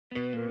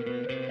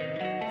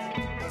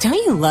Don't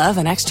you love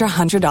an extra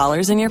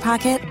 $100 in your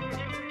pocket?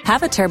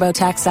 Have a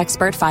TurboTax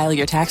expert file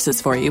your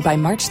taxes for you by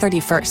March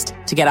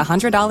 31st to get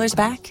 $100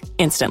 back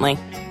instantly.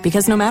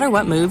 Because no matter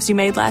what moves you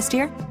made last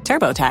year,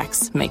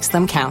 TurboTax makes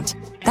them count.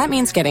 That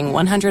means getting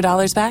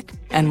 $100 back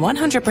and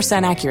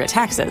 100% accurate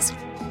taxes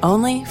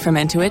only from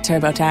Intuit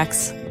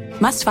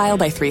TurboTax. Must file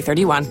by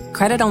 3/31.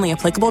 Credit only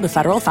applicable to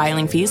federal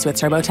filing fees with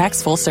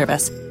TurboTax full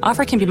service.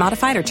 Offer can be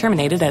modified or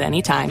terminated at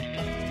any time.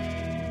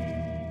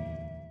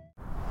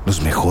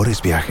 Los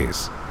mejores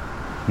viajes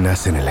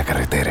nacen en la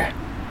carretera.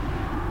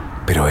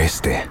 Pero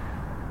este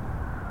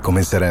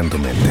comenzará en tu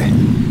mente.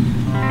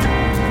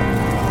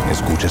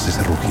 ¿Escuchas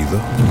ese rugido?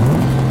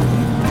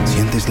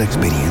 ¿Sientes la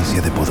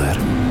experiencia de poder?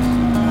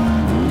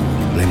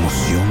 ¿La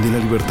emoción de la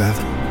libertad?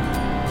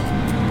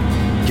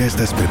 Ya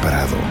estás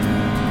preparado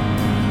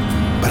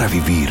para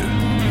vivir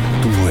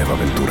tu nueva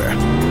aventura.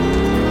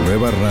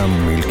 Nueva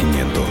RAM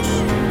 1500.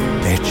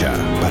 Hecha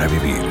para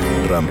vivir.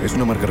 RAM es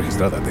una marca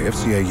registrada de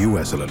FCA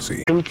US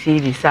LLC. Adom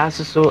TV,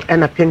 Sasso,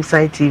 and a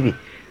Pimside TV.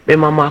 Me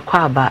mama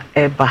kwaba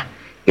eba.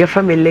 You're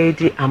from a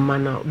lady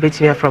Amana,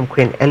 between from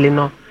Queen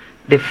Eleanor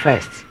the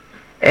First.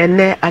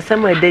 And as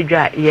somewhere they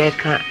dry ye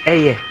can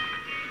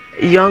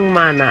young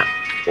man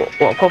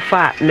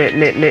kofa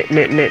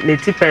ne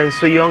tipen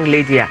so young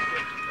lady a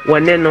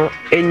wone no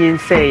enyin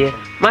say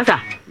masa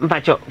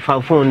mpacho fa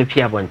phone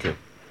pia bonte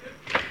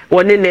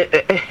wone ne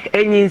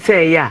enyin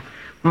say ya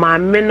ma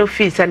me no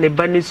fisa ne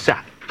banusa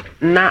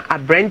na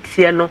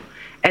abrantie no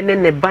ene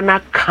ne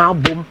bana ka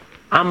bom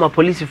ama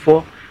police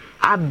for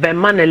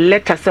abema ne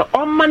letter say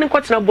o man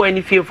kwatena boy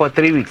any feel for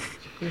 3 weeks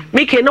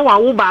make no wa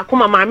wo ba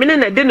akoma ma me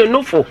ne de ne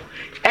nofo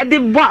e de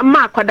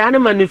ma kwada ne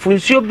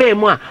manufunsuo be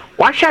mu a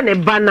wa hwa ne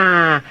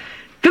bana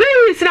 3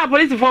 weeks na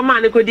police for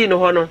man ko di no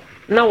ho no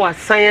na wa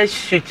science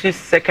shoot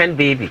second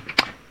baby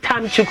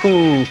tam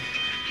chuku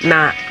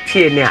na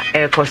tie ne a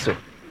ekoso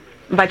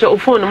mbacho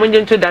ofon mo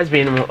nje nto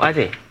dustbin mo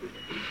ate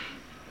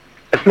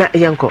na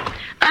yanko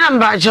ana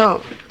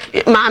mbacho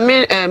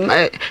maame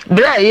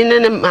bra yi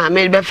ne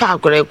maame be fa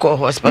akore ko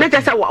hospital na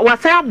tesa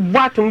wasa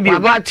boatum bi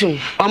boatum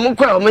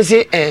omukwa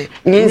omse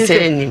nyinse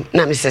anim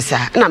na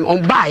mesesa na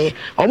ombaye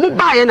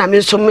na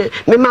me so me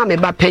maame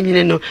ba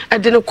panyine no e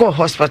de no ko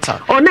hospital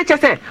o na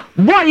tese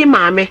boy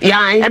maame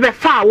e be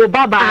fa wo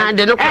baba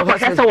de no ko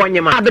hospital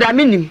wonyema abra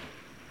menim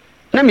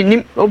na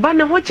menim oba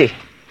ne hoche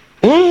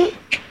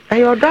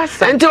ayo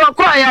dasa enti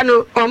wakwa ya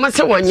no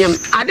omse wonyem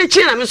ade chi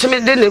na me so me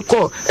de ne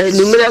ko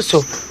numere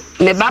so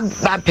me ba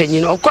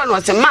penyin okọ no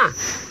se ma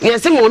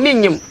yesi mo mi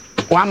nyim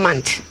 1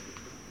 month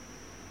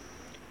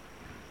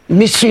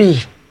misui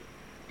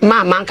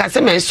ma ka se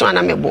me so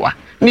na me boa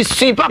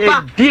misui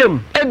papa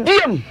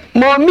ebiem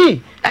mo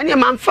mi ene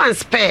man fan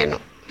spare no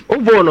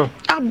obo no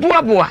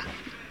aboa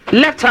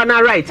left and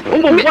right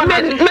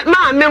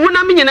ma me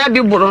huna me nyina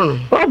bi boro no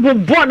obo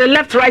bo no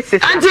left right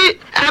sister anti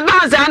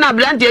aba za na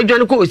blante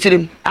adwane ko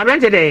osirem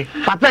abrante dey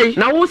papa yi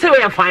na wo se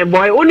we fine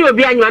boy oni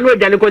obi anwa na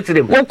adwane ko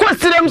sirem wo ko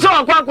sirem so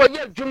akwa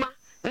ye adwuma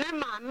ne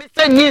ma me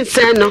se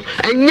nyinsen no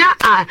anya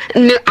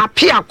ne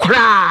apia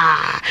kra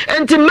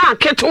enti ma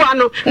ketwa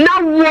no na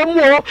wo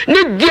mo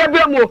ne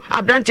diebe mo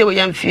abrante wo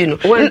yamfie no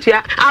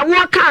wantia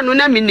awo ka no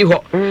na mini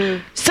ho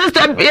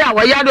sister bia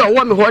wo ya de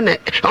wo me ho na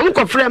om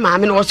ko frɛ ma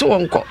me no wo so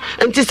wonko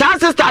enti sa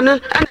sister no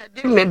na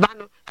di me ba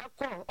no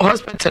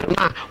hospital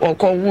ma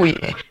wonko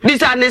wuye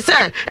bisa ne se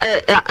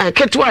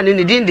ketwa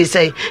ne din de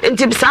say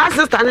enti sa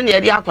sister no ne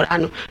yadi akora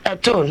no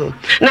eto no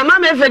na ma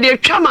me fe de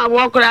twa ma wo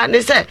akora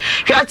ne se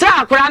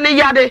hwata akora ne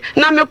yade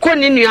na me ko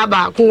ni nua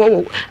ba ko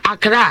wo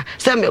akra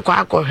se me ko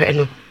akɔhwɛ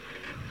no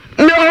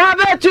me ho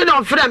ba tu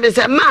no frɛ me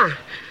se ma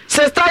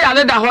sister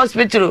yale da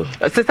hospital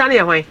sister ne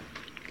hwan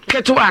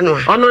ketwa no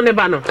ono ne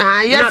ba no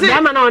yes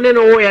na ma na one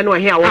no wo ye no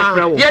hia wo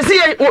frɛ wo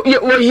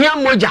yes wo hia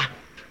moja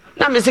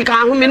na me se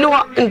ka hu me no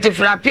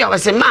ntifrapia wo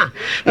se ma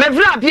me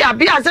frapia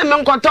bia se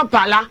me nkoto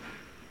pala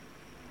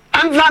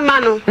amfa ma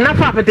no na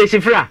fa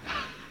petition fra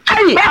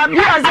ai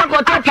bia se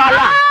nkoto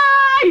pala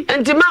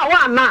enti ma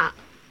wa ma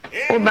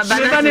o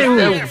baba na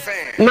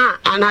ma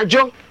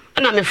anajo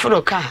na me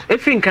furo ka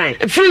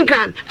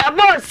efinkan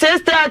about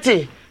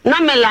 6:30 na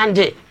me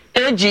lande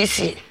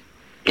AGC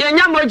ye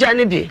nya moja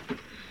ne bi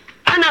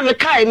ana me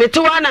kai me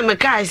to ana me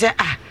kai se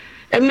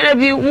emre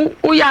bi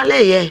wo ya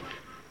le ye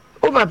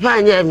o papa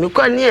anya me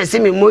ko ne ese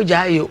me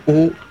moja ayo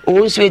o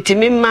nso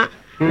etimi ma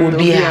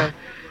obia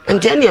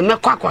ante ne me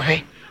kwa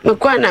kwahwe me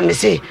kwa na me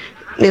se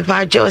me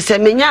pa jo se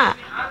me nya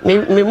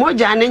me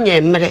moja ne nya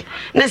emre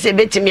na se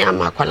betimi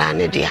amakwala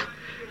ne dia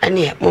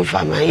ane mo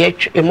fama ye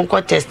mo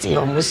ko test ye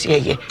mo se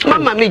ye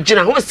mama me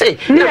gina ho say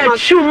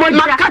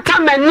makata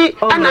mani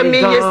ana me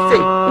ye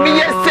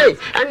say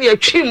ane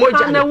atwi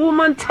moja na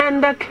woman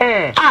tender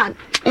care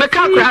me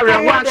ka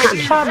kra wa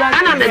kan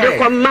ana me de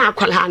ko ma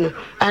akwala no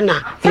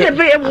ana se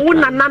be wo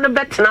nana no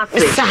betena se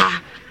sa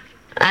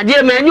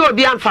ade me anyi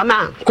obi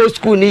amfama ko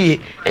school ni ye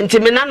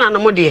enti me nana no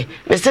mo de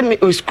me se me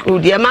school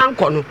de ma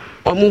anko no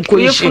o mo ko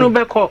yi yefunu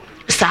be ko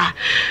sa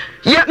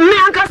ye me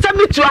anka se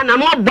mitu ana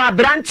mo ba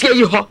brantie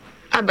yi ho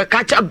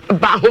abekacha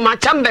ba homa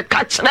chambe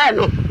kachre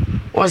no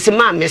o se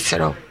ma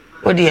mesero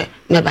o de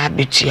me ba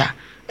betua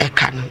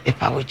Ekano, a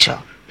power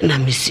chow, and I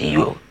miss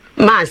you.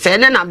 Ma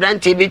said, and I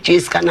brand TV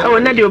cheese can I will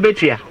not do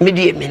betria,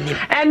 media mini.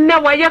 And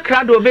now why your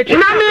crowd will bet you.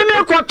 Now, me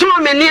make what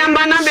Tom and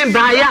Yambana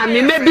Baya,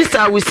 me may be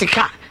sa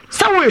wisika.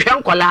 So we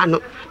shall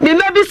colano. Me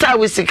may be sa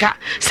wisika,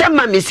 send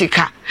my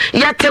missika.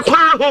 Yet the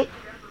quaho.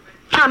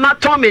 I'm a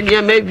Tom and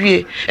ya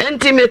maybe, and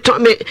Timmy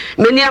Tommy,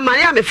 many a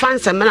Miami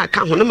fans and man I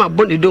can't on my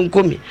body don't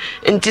come me.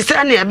 And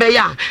Tisani a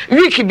beya,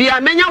 Ricky be a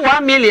many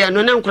 1 million,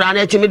 no name crown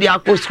at Media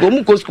Cosco,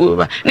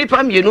 Mucosco,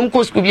 Nipam, you know,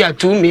 Cosco be a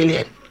 2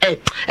 million.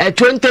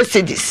 20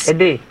 cities a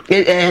day,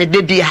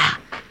 de bia.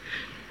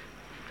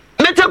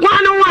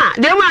 Metaguana,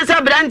 there was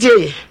a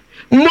brandy.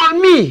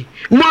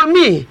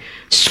 Mommy,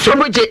 so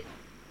much.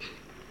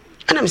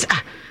 And I'm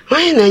saying,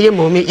 why na ye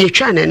mommy, ye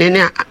trying and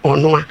any or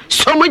no,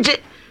 so much.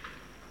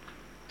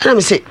 And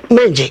I'm saying,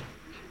 Menji.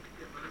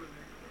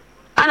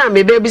 And I'm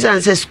a baby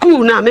and say,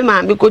 school now, me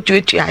mammy go to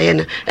it,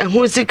 and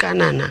who's sick and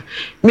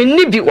me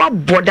nibi what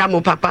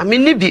bodamo papa, me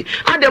nibi,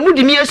 and the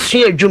moody me a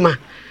swear juma.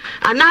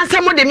 And now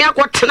some of the mere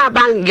quatana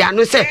banga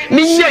no say,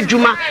 Minya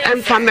Juma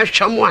and Family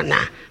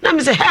Shamwana. Now,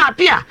 Miss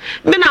Happy,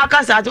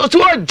 Minaka, or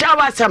to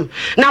Java some.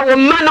 Now, a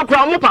man of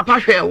Cromo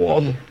Papa share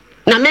warm.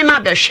 Now,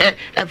 Mima be share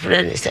a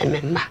friend is a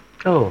member.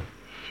 Oh,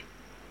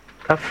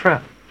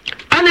 Kafra.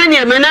 And then,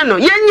 Menano,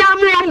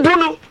 Yan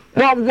Bruno,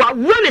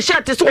 one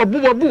shirt is so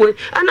boo,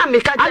 and I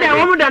make a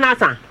woman than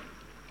answer.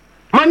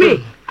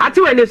 Mammy, I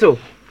tell you so.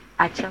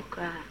 I choke.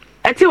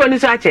 I tell you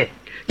such a.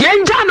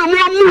 Yen Jano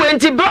more moving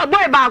to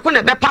boy back on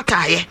a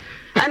bepataye.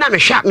 And I'm a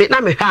sharp me,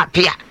 I'm a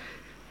happy.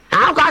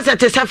 I'll cast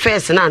it as a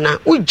face, Nana.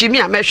 Would Jimmy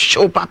a mesh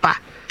show papa?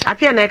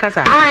 Appear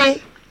Nakasa. I,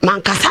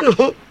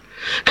 Mancasano.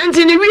 And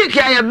in the week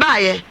I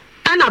buy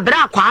and a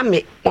bra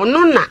kwame or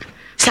nona.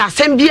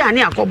 Sasembia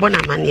near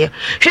Cobona mania.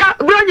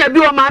 Brother,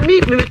 do my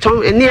meat with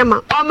Tom and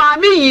Nema, or my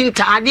me in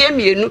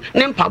Tadium,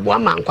 Nimpabua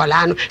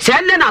Manqualano.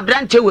 Send then a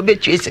branch will be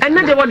chasing. And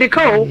then what they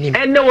call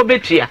and no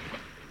betria.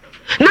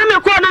 Na me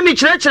ko na me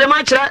kire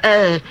ma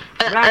kire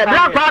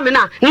black woman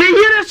na ne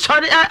yire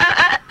sorry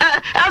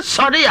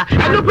sorry ya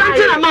enu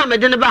planti na ma me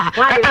de ne ba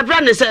e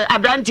brand say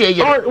abrante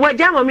ye o wa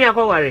jama me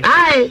akoware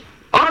ai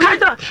o ka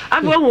to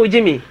abo hu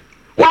jimi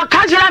wa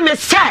ka kire me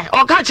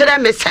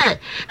say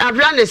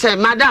abrante say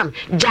madam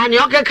jani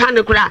o ke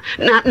kan kura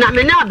na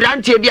me na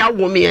abrante bi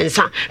awo me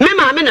ensa me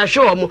ma me na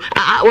show mo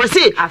wo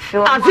say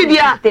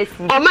afibia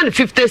o man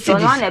 50 cedis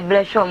no na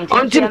ble show mo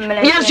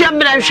yes ya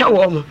me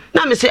show mo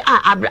na me say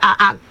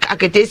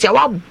aketesia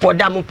wa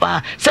boda mo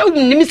pa say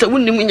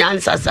unnim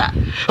nyansa sa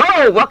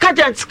oh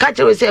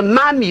wakaja we say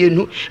mami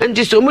enu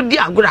nti so mu di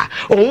agora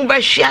o mu ba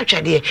hwe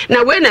atwede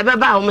na we na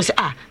beba o mo say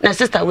na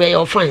sister we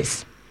your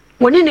friends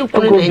woni ne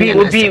kunu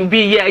na obi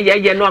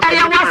ye no aka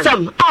ya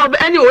wasam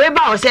anyway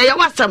ba o say ya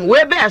wasam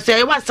we be say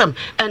ya wasam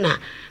na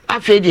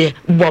afede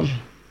bom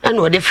na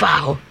o de fa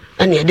ho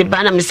and ye de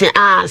bana me say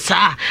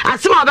sa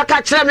asema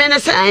obeka kire me ne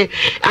say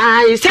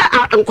say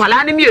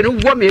nkwala ne me ru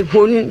wo me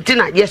honu ti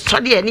na ye so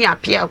de ne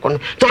apia ko no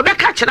to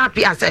obeka kire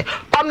apia say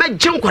o ma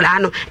je nkwala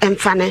no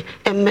emfa ne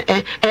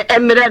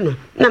emre no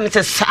na me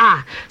say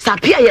sa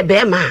apia ye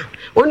be ma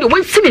oni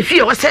won si me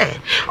fie o say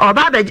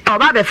oba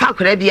be fa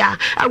kora bia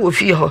awo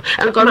fie ho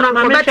enko no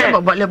ko bete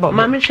bobole bobo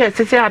ma me hwe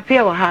sisi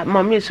apia wo ha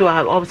ma me so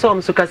o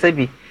so kasa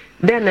bi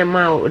den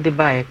ma o de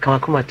bae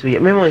kamakoma to ye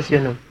me won si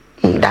no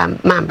Dam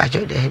mamba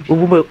jode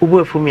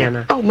ubu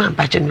fumiana oh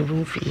mamba jode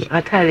me fie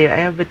atali I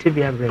have to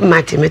be a break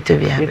mate me to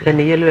be a break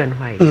yellow and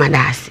white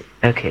madasi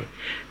okay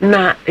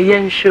na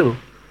yen show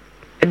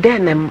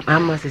then am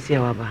sisi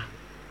waba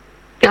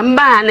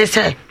yamba ne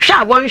say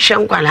sha won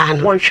hwe nkwala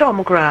no won hwe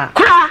mo kra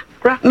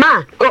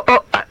ma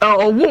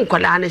won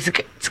kwala ne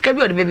sika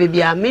bi o de bebe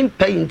bia me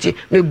paint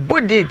me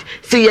bodied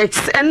see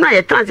na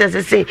ye trans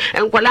say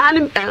nkwala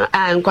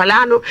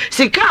no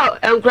sika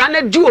nkwala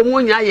na di o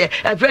mu nya ye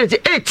friends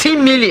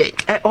 18 million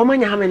o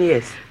manya how many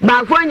years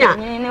ba kwanya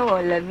ne wo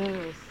 11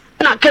 years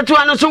na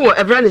ketua no so wo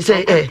friends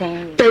say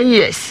 10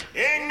 years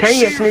 10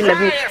 years ni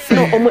 11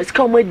 no almost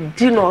come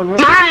di no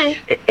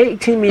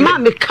 18 million ma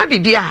me ka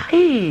bibia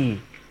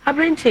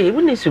abrante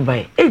woni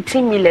subai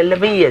 18 million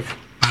 11 years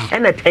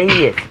and 10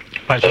 years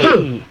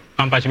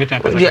I'm passionate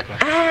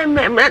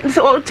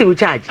so what to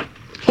charge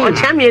o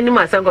champion ni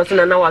masango so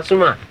na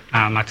wasuma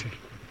mate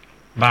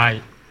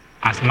bye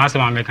as master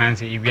man can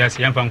say if we are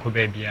saying fan ko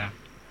bia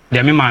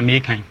dem me ma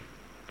me kan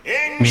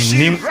me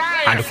nim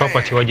and the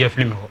property o je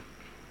film ho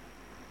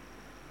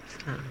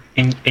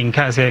in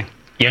ka say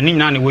ye ni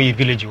na we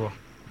village ho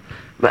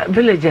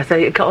village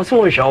say ka so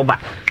won show ba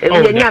e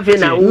nya fe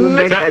na wo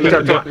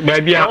be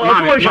bia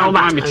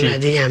ma me ti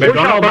be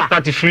don ba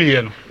 33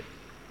 year no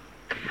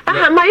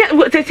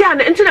my tete an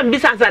ntina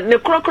mbisa ne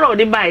krokro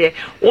de bae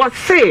wo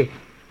say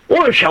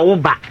won hwe wo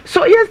ba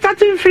so you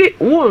starting free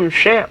won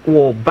hwe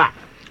wo ba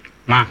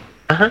ma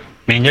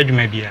me nya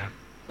dwuma bia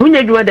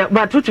wonya dwuma da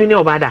ba tutu ni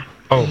obada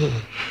oh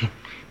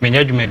me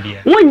nya dwuma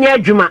bia wonya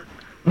dwuma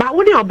ba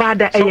wo ni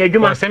obada enya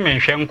dwuma se me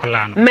hwe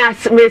nkola no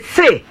me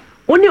say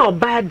wo ni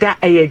obada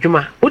enya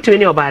dwuma wotu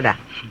ni obada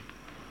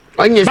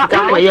onye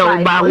sika wo ye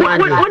oba ho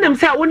ade wonem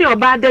say wo ni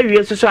obada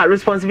wie so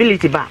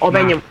responsibility ba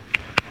obanyem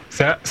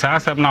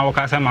Sasa na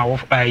waka ma wo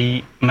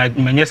ai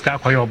manyeska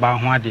koyo ba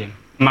ho ade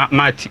ma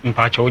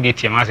mpacho de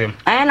tie masem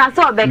na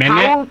so be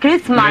ka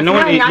Christmas na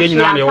nya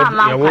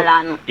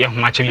ya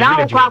ho ache na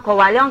wo kwa ko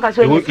wale on ka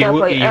so ni se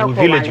ko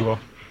village wo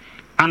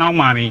ana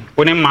mami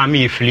woni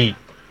mami e flee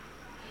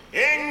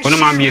woni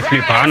mami e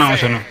flee pa ana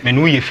so no me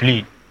no ye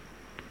flee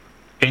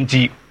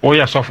enti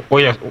oya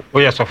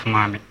sof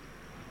mami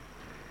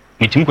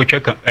mitim ko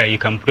tweka ai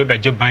kampuro be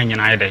je ban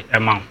nyina ide e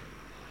ma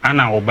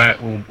ana oba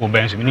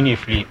nso me ni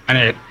flee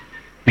ana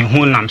me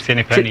hu nam se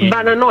ne pa ni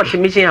bana not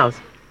mission house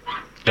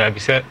da bi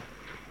se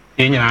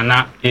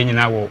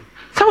yenyina wo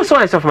so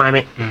of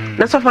mami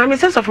na so of mami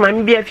sense of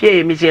mami bi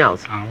afie mission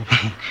house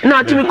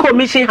na to me call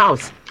mission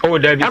house oh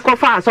da bi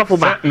akofa so for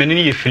ba me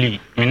ni ye flee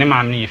me ni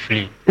mam ni ye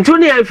flee ntu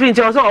ni ye flee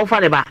nti o so o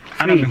fa de ba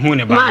ana me hu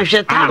ne ba ma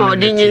hwe ta ma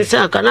odi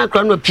nyinsa kana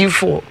kra no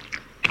P4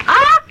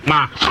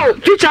 ma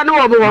picture no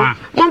wo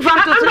mo fa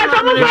to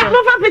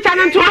mo fa picture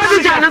no to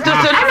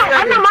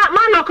ana ma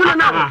no kono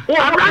na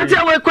abrante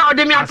we kwa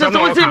odi mi ato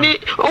so si ni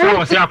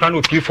o se akra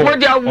no P4 wo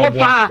dia wo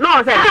pa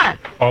no say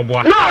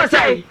oboa no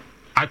say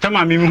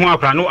atama mi hu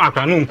akra no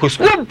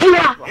nkosu wo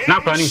bua na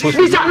akra no nkosu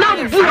bisa na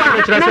bua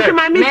na se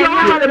ma mi ti o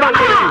ma le ba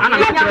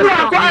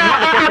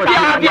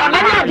abia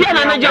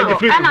na jo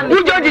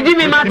ujo didi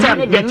mi matter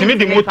betimi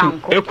di moto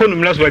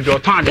ekonum la so bi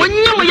otan de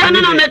wonye mo ya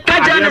na me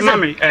kaja na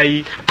mami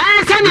ayi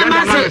sanya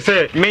ma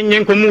se menye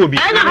nkomu obi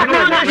na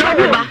na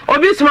shobu ba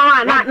obi suma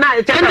wa na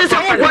ende se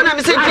wo na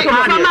me se ti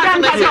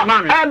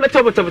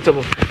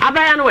tobo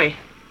abaya no we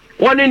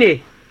wonu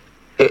ni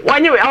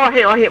wanyi we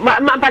oh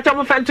ma pacho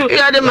mo fantu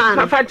ya de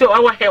man fantu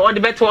o he o de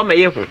beto o ma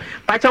yehu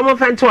pacho mo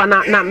fantu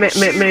na me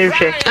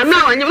hwe na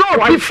wanyi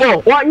no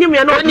before wanyi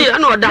me no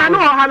na no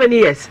how many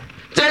years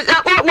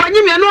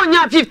wanyi me no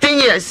nya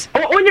 15 years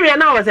wanyi me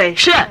na o say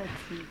sure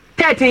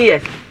 13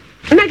 years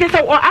na ke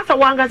say asa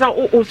wanga sa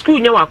o school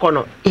nya wa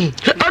kono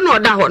ono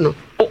da ho no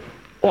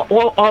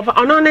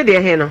ono ne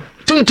de he no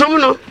tuntum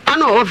no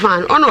ana o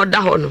fan ono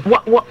da ho no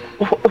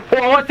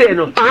what say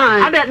no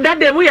that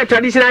day we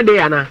traditional day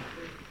ana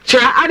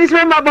I just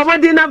remember Baba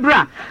Dina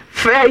Bra.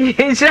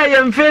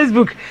 Share on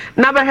Facebook.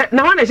 Na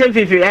one share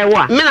fifi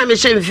wa. Me na me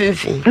share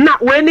fifi. Na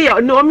when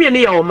you no me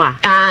ni your ma.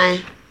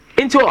 Aye.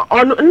 Into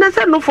on na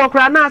say no for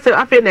kra na say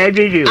afi na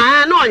adwedwe.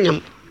 No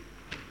onyam.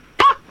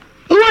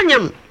 No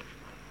onyam.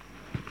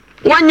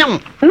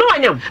 No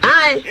onyam.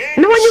 Aye.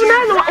 No onyam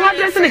na no what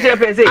dress ni kire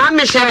pese.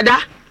 Me share da.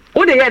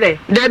 Wo de ye de.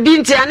 Da bi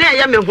nti ana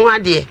ya me ho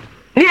ade.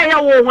 Ni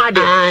ya wo ho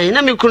ade. Aye,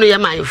 na me kunu ya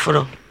mai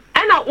furo.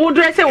 Na wo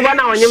dress e wo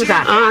na onyam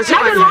sa. Na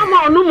no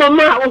ma onu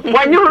mama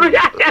wanyuru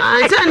ya.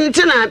 Say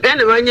ntina be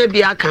na wanya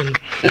bi aka no.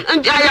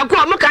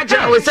 Ayako mo ka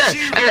kire wo se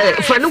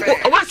fani ko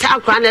wasa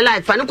akwa na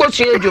life fani ko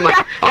su edwuma.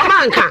 O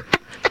ma nka.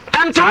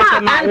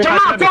 Antoma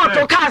ko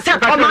to ka se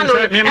o ma no.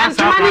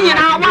 Antoma ni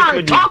nyina wa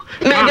nto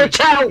me de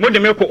chew. Wo de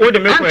me ko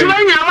antoma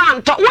nyina wa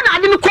nto. Wo na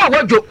ade mi ko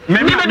wadwo. Me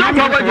do ko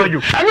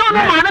wadwo. Anyo no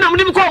ma na mo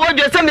de mi ko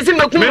wadwo se me si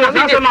me kum na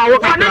me de. Wo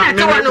na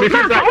te wa no.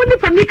 Wo ni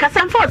pa mi ka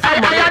sem for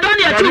some. I don't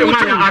need to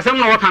mutu. Asam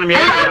na wakan me.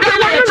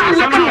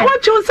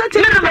 What you say to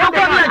me na ko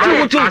na to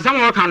mutu. Asam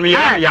na wakan me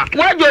ya.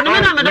 Wadwo ni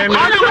na me do.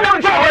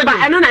 Ba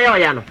eno na yo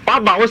ya no.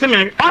 Waba wo se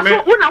me.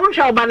 Also wo na wo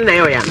hwe oba na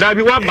yo ya. Da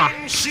bi waba.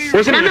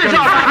 Wo se me.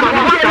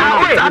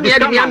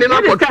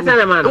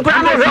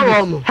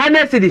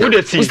 Hennessy.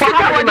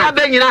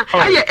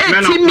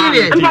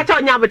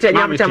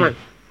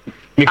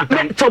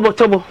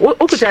 Tobo.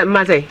 Ukuta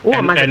maze.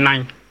 Wo maze.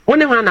 Nine.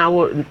 Woni ho na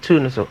wo two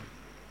no so.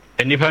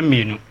 Enipa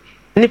mienu.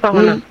 Nipa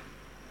ho na.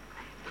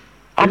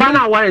 Oba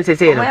na wa nse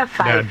se no.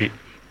 Da bi.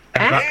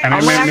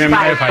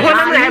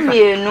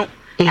 mienu.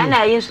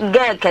 Ana yin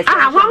girl kese.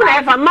 Ho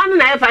na fa man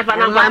na fa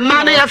na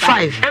man na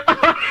 5.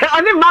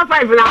 Oni man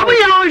 5 na. Obo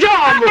ya ojo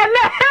omo.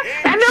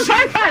 Ene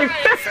 5.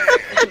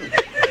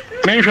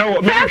 Menhwe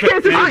wo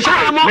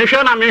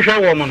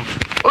mo no.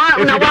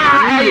 Na wa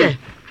aye.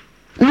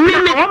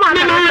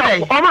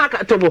 O ma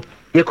ka tobo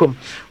yekom.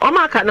 O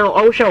ma ka na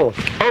o hwe wo.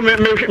 O me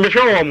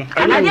hwe wo mo.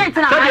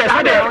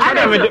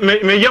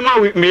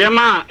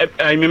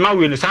 Me yema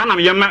we sa na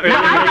me yema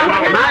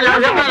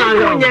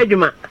nya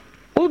adwuma.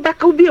 O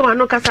baka obi wa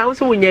no kasa wo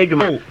so wo nya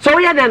adwuma. So wo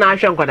ya den na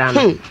ahwe nkoda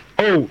no.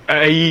 Oh,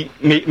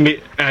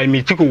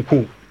 me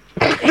tikuku.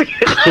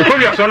 Ko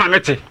ya so na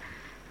mete.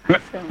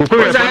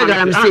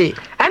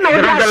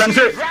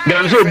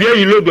 Galamse obi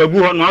ayi load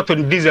agu ho no ato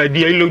diesel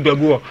di ayi load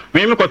agu ho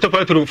me ko to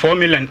petrol 4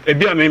 million e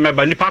bia me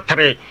ba nipa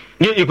 3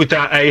 ni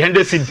ikuta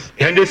 100 seed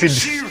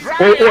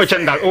o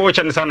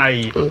chenda sana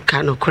yi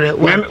kanu kure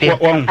wa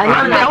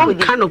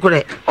kanu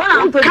kure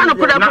obi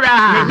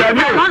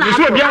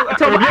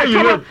ayi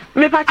load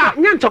me pa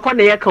nya ntoko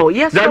na ye ka o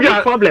yes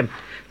no problem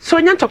so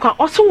nya ntoko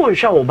oso wo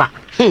hwe wo ba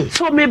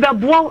so me be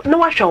bo na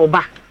wa hwe wo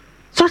ba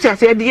so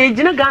se de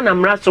gina Ghana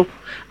mra so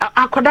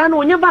akoda no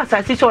onye ba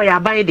asasi so ya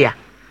aban dia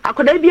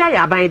akoda bia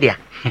ya aban dia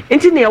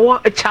enti na ewo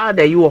child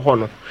ayi wo ho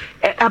no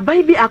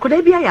aban bi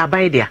akoda bia ya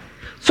aban dia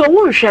so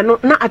wo nhwe no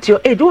na at your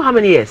age how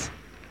many years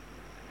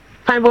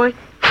fine boy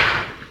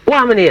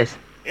how many years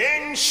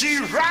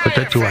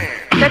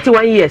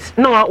 31 years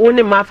no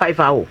only ma 5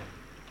 hour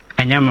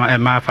Anya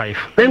ma 5.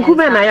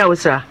 Nkube na ya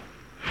usra.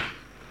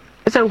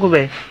 Esa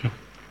nkube.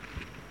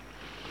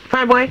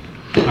 Fine boy.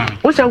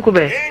 Usa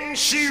nkube.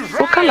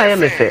 O kala ya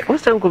mefe.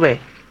 Usa nkube.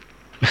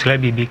 Misla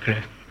BB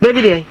Clear.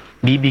 Baby dey.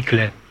 BB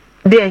Clear.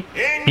 Dey.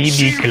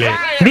 BB Clear.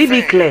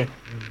 BB Clear.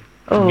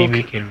 Oh.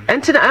 BB Clear.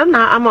 Entina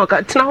na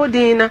amoka tina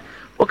hodi na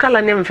o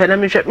kala ne mfe na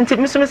mehwe. Nti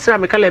misra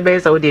me kala be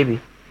sa hodi bi.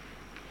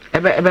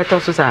 Ebe to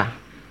so sa.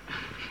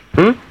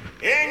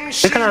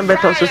 E kala be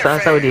to so sa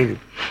hodi bi.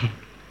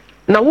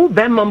 Na wo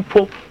be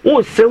mampo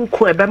wo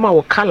senku ebe ma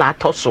wo kala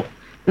atoso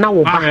na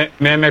wo ba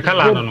me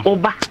kala no wo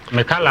ba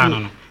me kala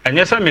no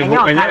enye sa me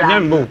enye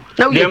mbo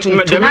na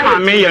wo de ma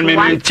me ye me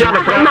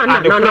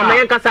no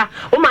me kasa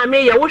o ma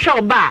me ye wo hwe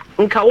oba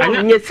nka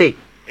wo nye se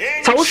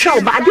sa wo hwe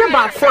oba ade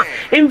ba ko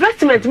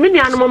investment me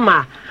nuanom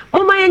ma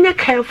mo ye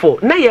careful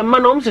na ye ma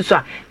no msusu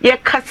a ye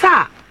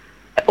kasa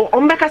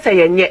ombe kasa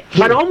ye nye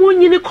ba na omo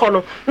nyini kɔ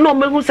no na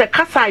omo hu se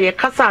kasa ye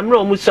kasa mra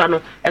omo sua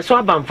no eso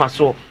aba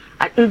mfaso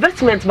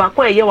investment ba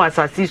ko ye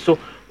wasasi so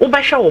wo ba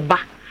hwe wo ba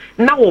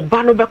na wo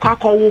ba no be kwa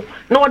akɔwo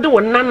na wo de wo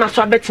nana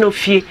so abetena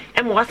ofie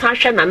e mo wasan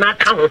hwe nana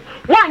aka ho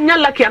wo anya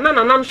lucky na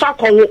nana so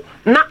akɔwo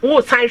na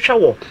wo san hwe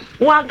wo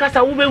wo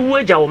agasa wo be wu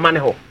agya wo mane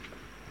ho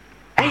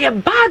eye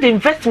bad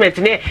investment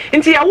ne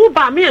nti ya wo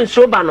ba me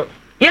enso ba no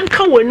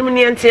yenka wo enum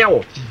ne entia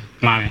wo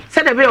mame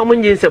se de be o mo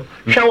nyinsem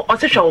hwe o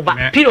se hwe wo ba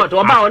period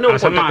wo ba wo ne wo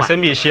ko ma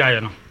asem ye hia ye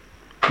no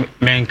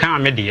me nka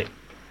me de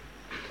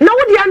na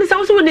wo dia ne se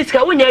wo ni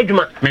sika wo nya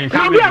adwuma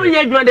na obi a wo nya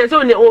adwuma de se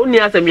wo ni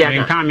asem ya me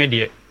nka me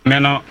de me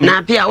no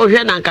na pia wo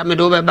hwe na nka me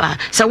do be ba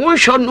se wo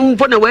hwe no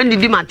mpo na wa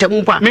ndidi matem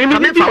mpo me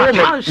fa wo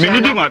me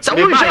ndidi ma se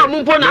wo hwe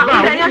mo mpo na wo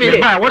ni di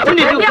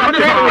ko na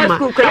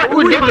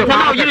wo di ko na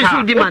wo yiri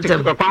su di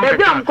matem be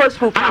am ko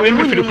school ah we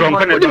mi firi from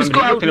kana wo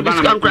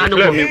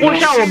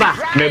hwe wo ba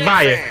me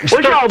ba ye wo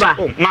hwe wo ba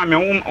ma me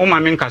o ma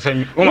me nkasa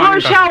wo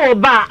hwe wo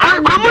ba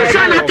amo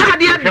hwe na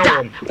tade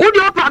da wo di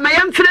opa ma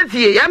yem fira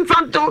fie yem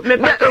fanto na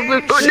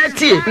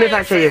tie me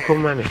fa che ye ko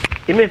ma me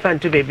me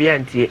fanto baby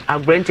antie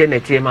agrante na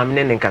tie ma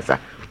me ne nkasa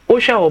o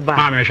hwe wo ba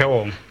ma me hwe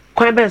wo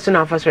kwan ben so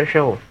na afa so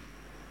hwe wo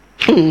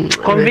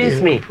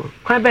convince me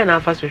kwan ben na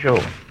afa so hwe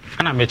wo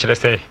ana me kire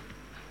se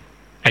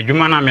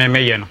adwuma na me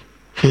ye no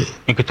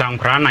nkita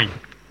nkra nan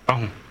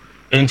ahu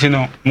enti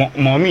no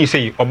mo mi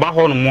sei oba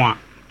ho no mo a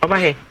oba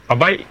he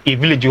oba e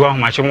village wa ho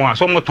ma che mo a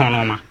so mo ton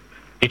no ma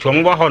etu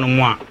mo ba ho no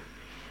mo a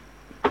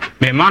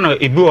me ma no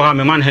ebi wo ha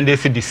me man 100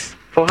 cedis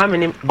for how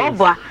many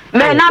Obra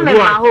me na me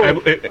ma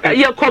ho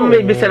ye come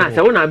me bi sana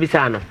say una bi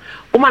sana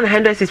woman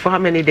 100 cedis for how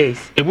many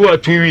days ebi wo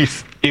 2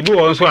 weeks ebi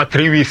wo so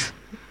 3 weeks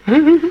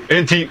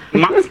enti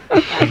ma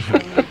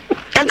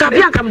enka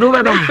bia kam do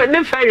be ba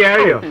ne fair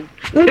area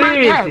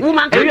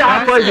woman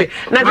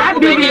na that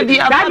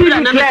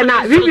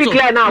be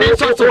clear now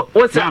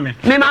what's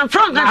me man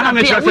frank ana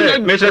me say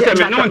me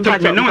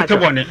no te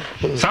bone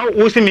sa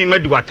wo si me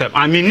madu atem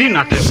I mean ni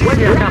na tem what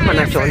you na pa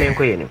na cho ne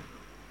nko yenu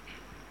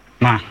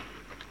ma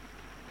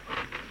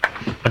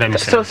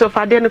so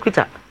fade no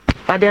kwita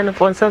fade no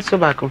fon so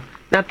back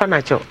na pa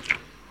na cho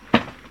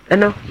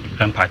eno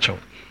pa cho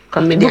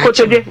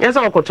bukotoje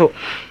nyasa okoto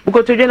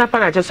bukotoje na pa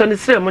na cho so ne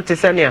sire mo te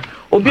sane a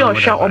obi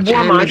ohwa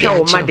oboa ma ahwa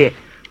wo made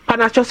pa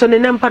na cho so ne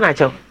nem pa na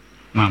cho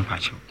ma pa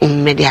cho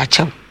me de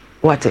acho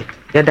what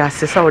ya da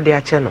sesa wo de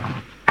ache no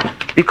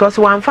because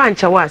wan fa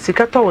ncha wa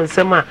sika to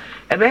wonsem a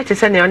ebe te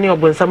sane oni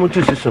obonsam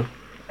tususu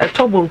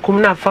eto bonkum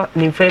na fa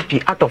nimfa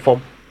pi atofom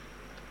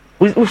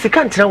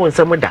usika ntra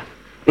wonsem da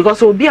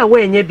because obi a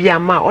we nya bia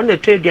ma on the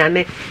trade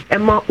aduane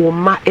ema wo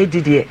ma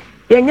edidie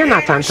ye nya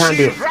na tantan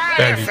de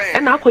e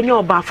na akonya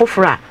oba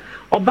fofora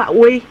oba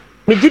we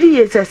megiri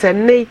ye sese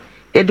ne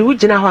e de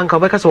wugina ho anka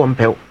obeka so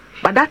wompew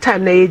but that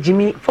time na ye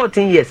jimi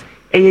 14 years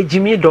e ye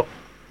jimi do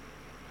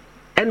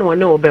ene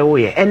wona obewo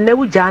ye enne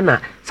wugja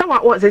na sa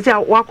wa se tia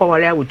wa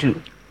kwaware awutu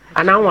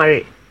ana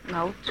nware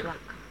na utu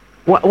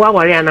aka wa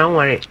ware ana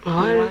nware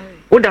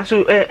wo da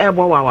so e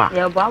bo wa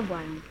ya bo abo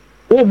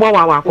wo bo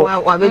wa ko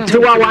wa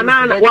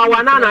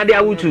na de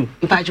awutu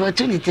mpacho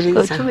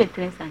 23 sa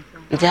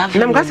ntia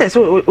nam ka se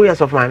so o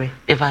yes of mami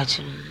e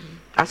mpacho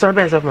asoro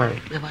ben of mami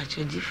e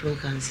mpacho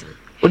different cancer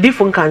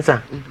different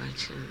cancer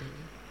mpacho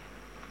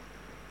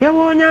ya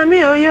wo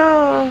nyame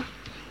oyo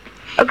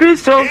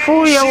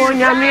Kristofu ya wo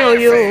nyame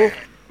oyo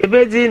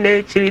ebedi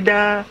na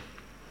chirida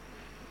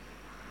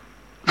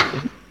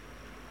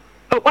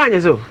o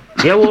kwanye so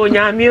ya wo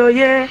nyame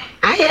oye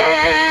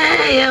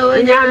aye ya wo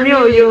nyame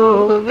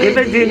oyo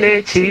ebedi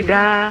na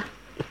chirida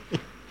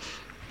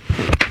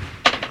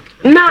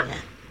na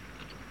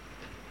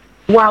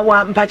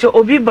wa mpacho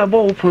obi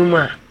babo opun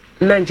ma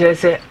na nkyere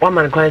se wa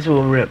man kwan so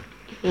wo mrem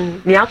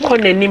ni akọ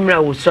na nimra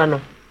wo so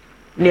no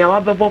ni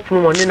awa babo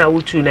opun mo ne na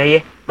wotu na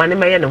ye mane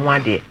maye ne ho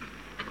ade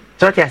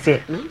so what you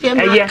say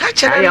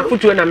aya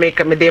futu na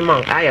make me dey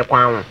man aya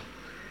kwan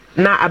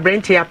na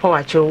abrenti ya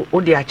power cho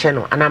odi ache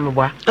no ana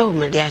meboa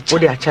me de ache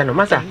odi ache no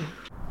masa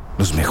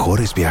Los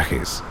mejores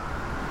viajes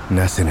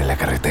nacen en la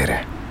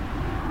carretera,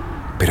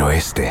 pero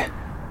este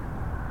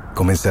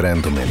comenzará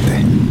en tu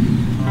mente.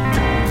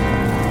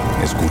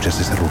 ¿Escuchas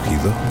ese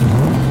rugido?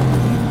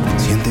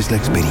 ¿Sientes la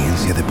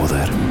experiencia de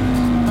poder?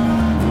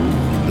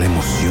 la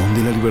emoción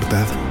de la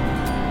libertad.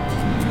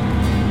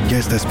 Ya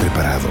estás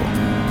preparado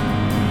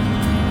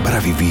para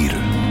vivir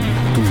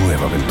tu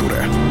nueva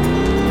aventura.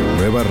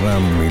 Nueva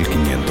Ram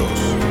 1500.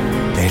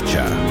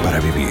 Hecha para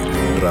vivir.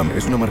 Ram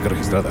es una marca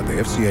registrada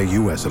de FCA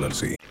US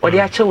LLC.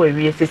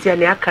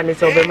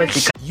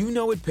 You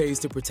know it pays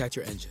to protect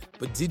your engine,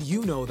 but did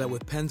you know that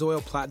with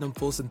Pennzoil Platinum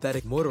Full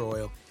Synthetic Motor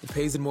Oil, it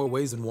pays in more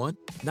ways than one?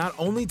 Not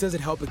only does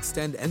it help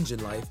extend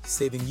engine life,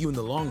 saving you in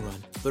the long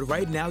run, but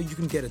right now you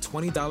can get a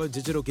 $20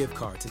 digital gift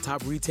card to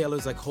top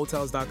retailers like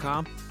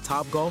Hotels.com,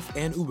 Topgolf,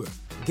 and Uber.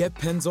 Get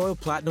Pennzoil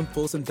Platinum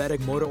Full Synthetic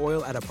Motor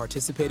Oil at a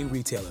participating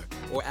retailer,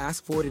 or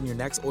ask for it in your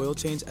next oil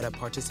change at a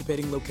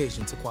participating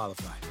location to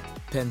qualify.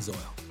 Pennzoil.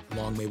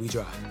 Long may we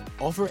drive.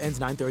 Offer ends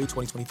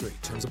 9/30/2023.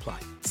 Terms apply.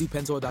 See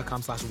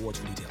pennzoil.com/rewards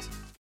for details.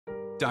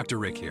 Dr.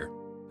 Rick here.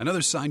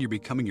 Another sign you're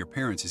becoming your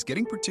parents is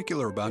getting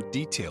particular about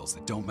details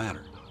that don't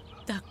matter.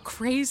 The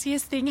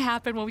craziest thing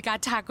happened when we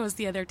got tacos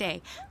the other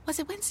day. Was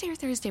it Wednesday or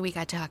Thursday we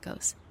got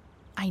tacos?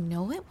 I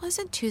know it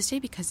wasn't Tuesday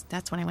because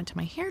that's when I went to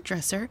my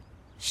hairdresser.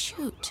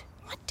 Shoot,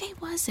 what day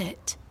was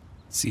it?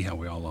 See how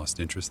we all lost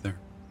interest there?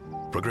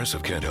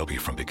 Progressive can't help you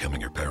from becoming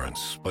your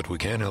parents, but we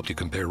can help you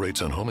compare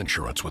rates on home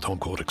insurance with Home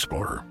Quote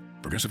Explorer.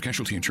 Progressive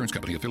Casualty Insurance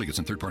Company affiliates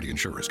and third-party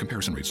insurers.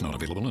 Comparison rates not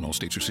available in all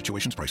states or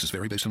situations. Prices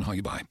vary based on how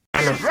you buy.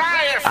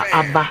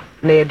 Abba,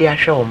 na yedi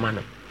asho man.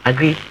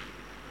 Agree.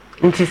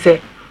 Nti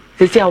se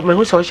me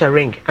hu so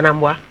ring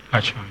anamwa.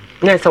 Acha.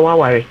 Na se wa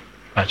ware.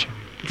 Acha.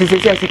 Nti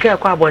se sika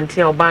kwa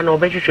abonten oba na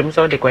obetwetwem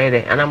so de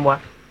kwede anamwa.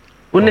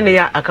 Woni ne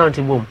ya account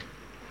bom.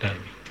 Dabi.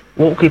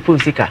 Wo kepu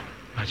sika.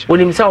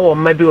 Wonim se wo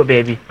mma bi o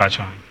baby.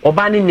 Acha.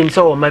 Oba ne nim se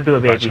wo mma bi o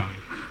baby.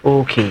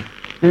 Okay.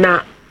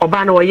 Na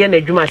oba na wo ye na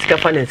adwuma sika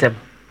fa ne nsem.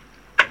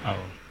 Oh.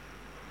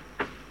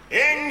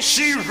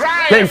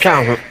 Then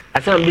chow.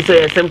 Asam bi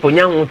so simple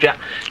nyahu twa.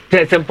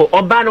 Te simple.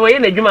 Oba na wo ye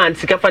na adwuma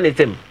sika fa ne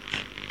nsem.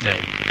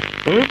 Dabi.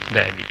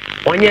 Dabi.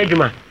 Onye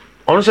adwuma.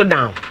 On so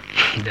down.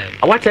 Dabi.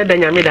 Awate da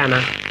nyame da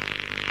na.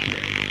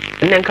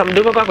 Nen kam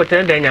do kwa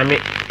kwete da nyame.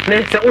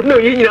 Ne se uno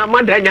yi nyina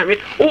ma da nyame.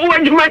 Wo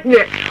adwuma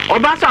nye.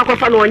 Oba so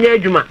akwafa na onye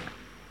adwuma.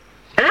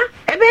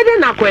 Ebede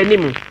na kwa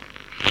animu.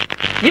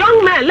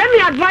 Young man, let me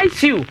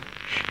advise you.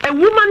 A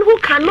woman who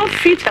cannot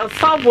feed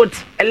herself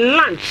with a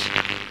lunch,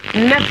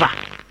 never.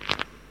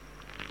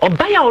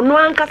 Obaya ono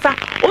ankasa,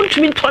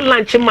 ontumi to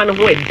lunch man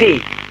ho a day.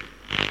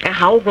 And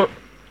how ho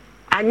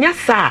anya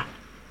sa.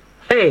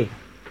 Hey.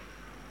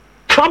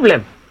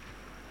 Problem.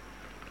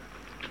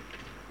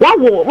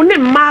 Wawo,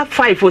 one ma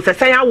 5 o se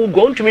say ya wo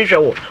go ontumi hwe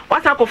wo.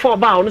 Wasa ko for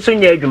ba ono so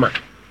nya adwuma.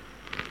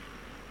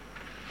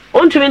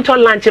 Ontumi to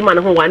lunch man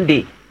ho one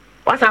day.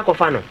 What's our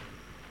cofano?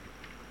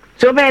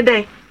 So bad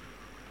day.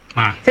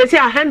 Says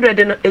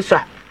 100 is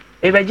what?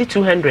 Maybe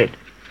 200.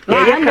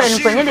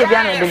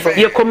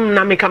 You come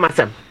na me come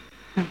asem.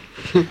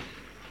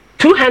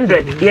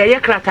 200. Yeah,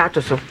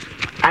 krata so.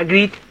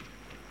 Agreed.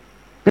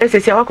 Let's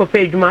say I could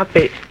pay Juma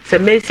pay. It's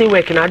amazing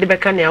work na de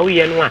beka na we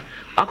no a.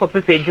 I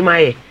could pay Juma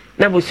ye.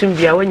 Na bosum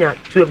bia wonya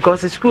to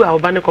because school a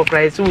oba ne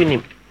kokra so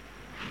winim.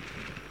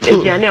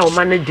 E bia na o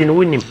manage no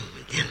winim.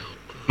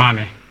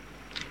 Mame.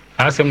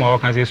 Asem mo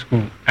kan say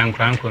school and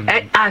cranko.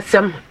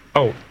 Asem.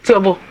 Oh,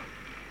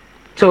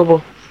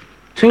 Tobo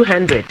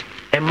 200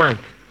 a month.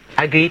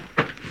 Agreed.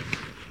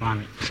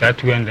 Mami, say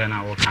 200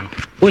 na wo kan.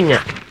 Unya.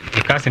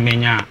 Because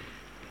menya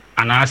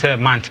ana say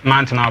month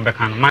na wo be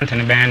kan. Month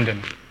ne be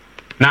end.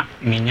 Na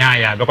menya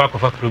ya be kwa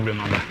kofa problem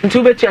aba.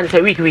 Ntu betu an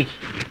say week be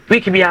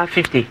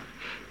 50.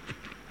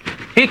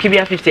 Week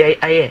be 50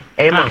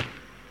 aye month.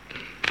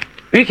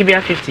 Week be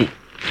 50.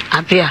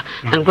 Apia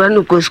and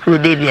granu go school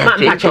dey be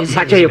apia.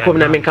 Pacho you come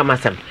na me come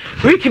asem.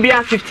 Week be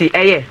 50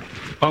 aye.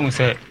 Oh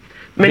say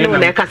me no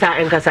na kasa.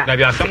 Da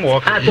be asem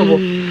work. Tobo.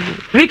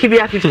 Week be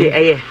 50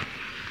 aye.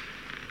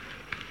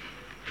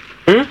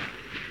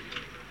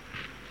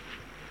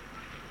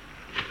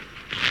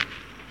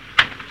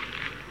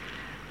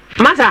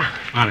 Masa.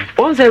 Mami.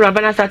 On say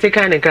Rabana start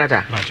kind and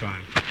krata. Pacho.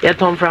 Ya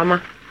tom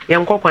frama. Ya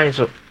nkokwan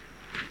so.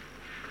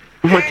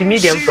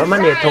 Multimedia frama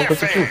na tom ko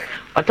so.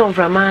 Atom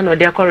from man or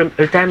their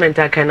retirement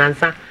I can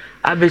answer.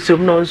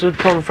 Abesum no so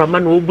tom from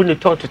man who bunny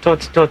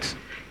tot.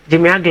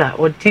 Jimmy Agla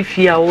or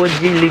Tifia or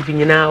Jim living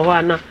in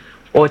our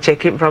or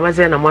check him from us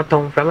and a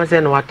maton from us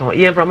and waton.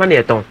 Yeah, from an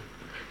atom.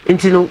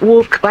 Until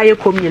walk by a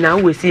coming now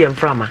we see him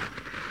from her.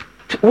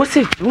 Was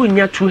it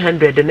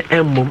 200 and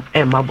embum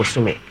and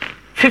mabosume?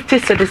 50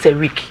 cedis a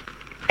week.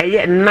 A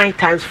year 9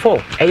 times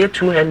 4, a year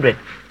 200.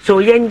 So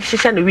yen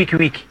shishan a week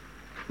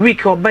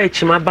or by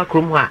chima back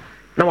room.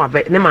 No, I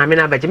bet no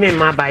mamma, but me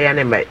ma buy an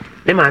embe.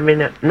 No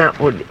mamma, na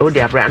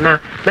odia brana.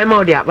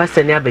 Memo odia was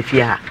a near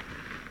befia.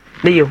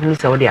 The you who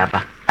saw the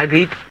abba.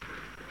 Agreed.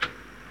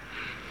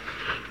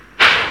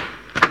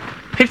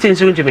 15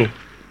 soon to me.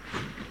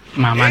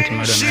 My man to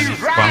mother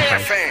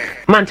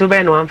 15. Man to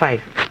ben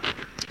 15.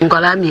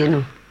 Ngola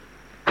mienu.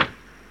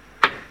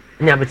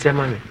 Nya betia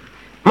mami.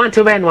 Man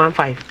to ben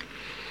 15.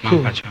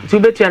 To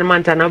bet you a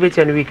month and I'll bet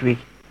you a week.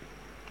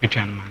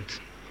 Between months.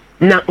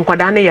 Na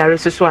nkwada ne yare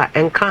so a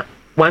enka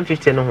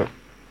 150 no ho.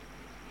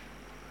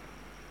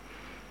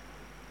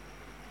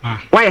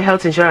 Why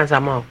health insurance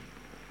amount?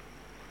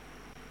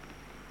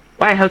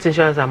 Why health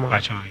insurance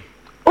amount?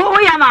 Oh,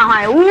 yeah,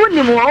 my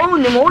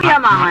yeah,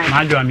 my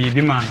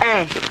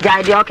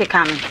Daddy, okay,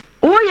 come.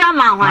 Oh, yeah,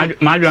 my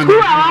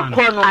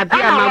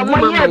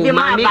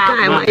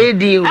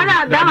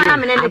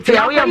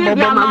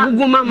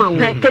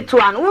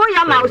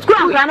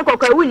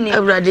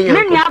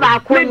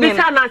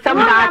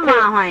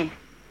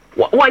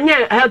one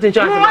year health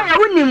insurance. Why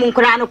wouldn't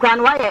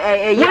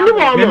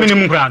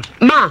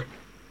Ma.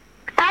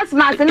 As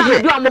my son,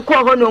 I do a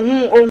call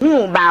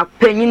who about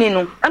penny. I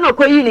know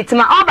quite unit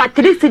my all but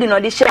 3 city or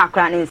the share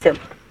crown in some.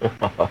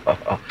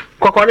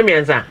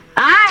 Coconomians, I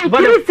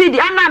 3 city,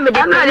 and I'm a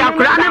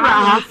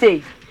crown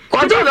say.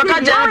 What do you look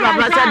at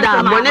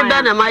Jabba? When they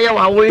done a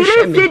Maya, we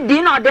should be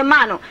dinner the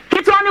man.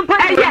 It's on the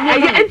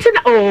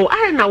oh,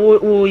 I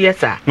know, yes,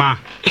 sir. Ma,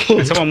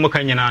 someone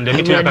looking and the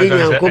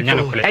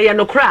I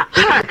no crack.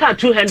 I can't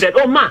 200.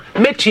 Oh, ma,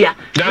 Metria.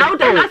 Now,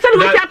 I said,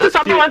 we have to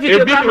support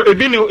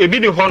 150. It be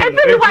the whole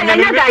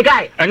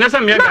guy. And that's a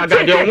mere guy.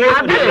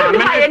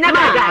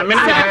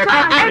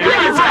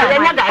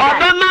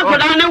 Obama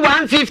could only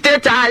 150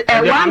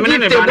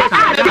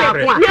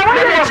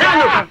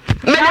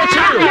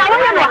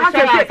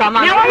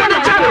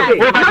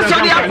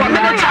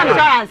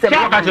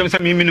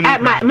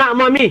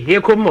 Mommy,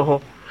 you come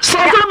home. So,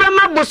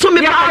 Mamma, so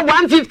me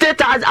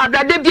 150,000 a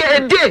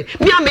day.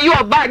 Me, you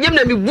are bad. You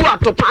me go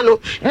to Pano.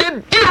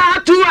 The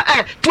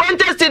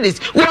 20 cities.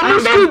 We are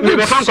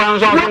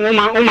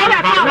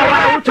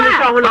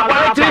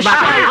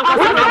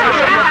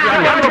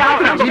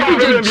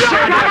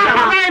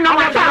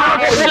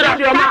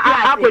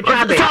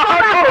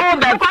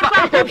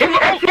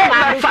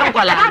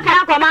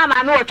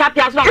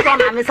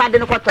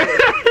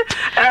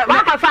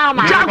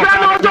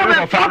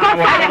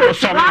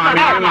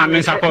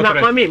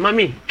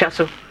Mommy, just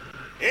so.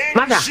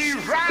 Mother,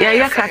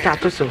 yeah,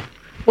 cat so.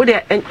 Would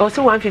there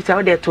also 150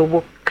 out there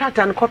to cat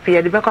and copy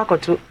at the back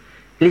to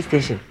police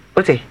station?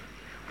 Okay,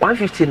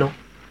 150 no.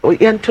 Oh,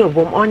 young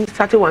turbo on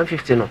started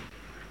 150 no.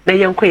 The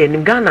young queen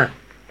in Ghana,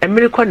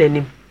 American in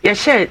him. Ya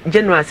share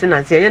general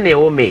sinance, ya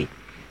old may.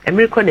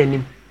 American in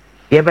him.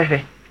 Ya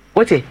behe.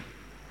 What a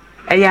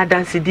ya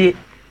dance di.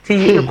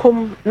 See you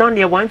come none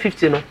near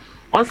 150 no.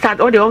 On start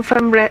all the on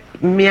family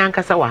me and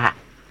Kasawaha.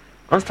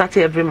 On start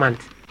every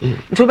month.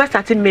 To be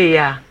starting May,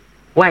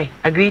 why?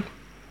 Agreed?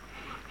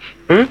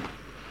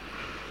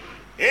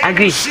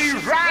 Agreed.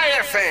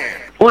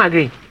 Oh,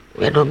 agreed.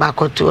 We don't back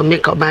to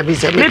make up my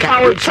business. Make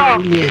our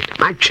talk.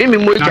 My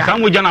trimming moja.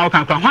 Come with Jana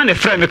can come. One a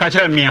friend, make a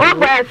tell me. Oh,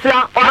 my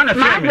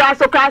glass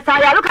of class.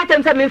 I look at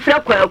them, say me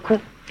flock.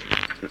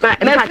 He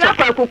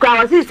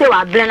say,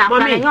 I blend up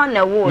on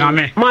the wall.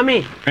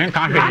 Mommy, and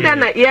can't.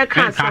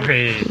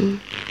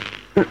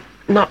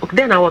 No,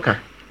 then I work.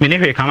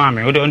 Many come on,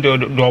 we don't do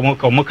more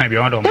can be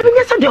on.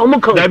 Yes, I do.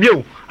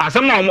 Debut. As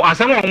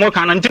someone more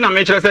can until I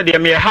make sure that they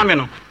may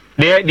hammer.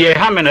 They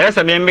hammer, as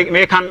a man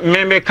may come,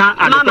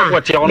 and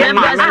what your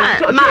mamma.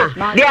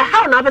 They are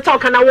how now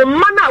talk and our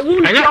manner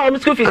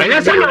won't school fees. And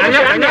yes,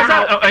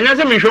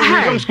 I'm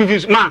sure school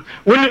fees, man.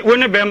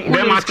 When a bear,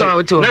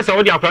 that's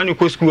all the plan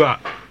you school.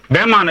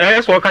 Beman,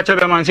 as well, catch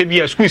them and say, be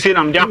a school saying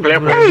I'm down play.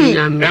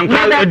 And damn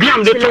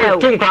the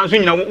 2 crowns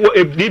in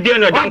the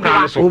dinner down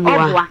class.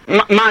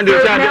 Man,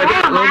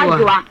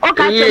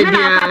 okay,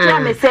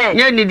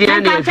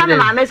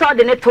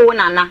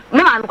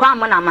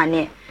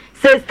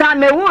 sister,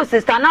 me wo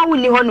sister, now we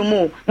need no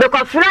more.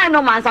 Because friend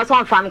no man,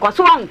 so from because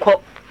one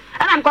call.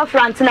 And I'm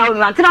confronting now,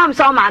 I'm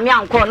so my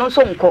uncle, no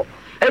so uncle.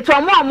 It's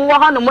a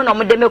more on the moon of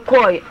the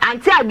McCoy.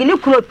 Until I didn't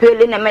put a pill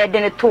in a maid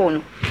in a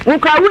tone. We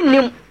can win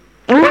him.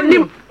 On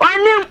him,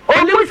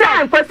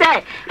 per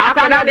se. I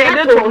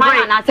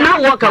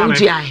can't walk on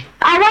GI.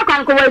 I walk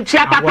on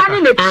Papa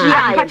in the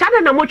GI.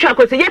 Pachana no much. You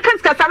can't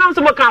stand on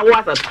some water.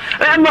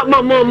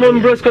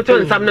 Mom Brosco,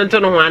 some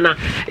Nantonoana,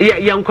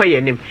 young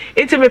Koyanim.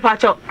 It's a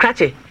repatch of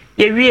Cratchy.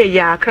 Ye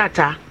ya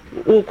crata,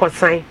 who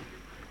sign.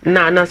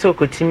 Na so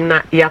could him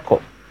not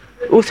Yako.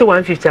 Also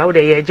 150 out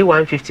there,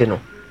 150 no.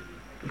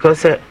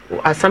 Because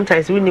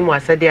sometimes we need more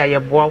said there,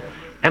 your bow,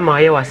 and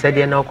my was said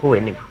there no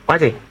coining.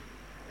 What eh?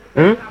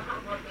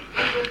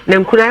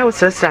 Nem could I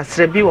also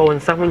say be on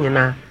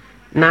someone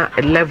na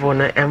level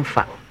na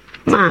emfa.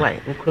 Ma,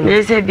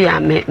 they say be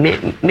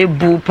me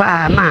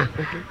bupa ma,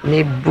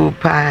 me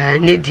bupa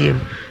nedim.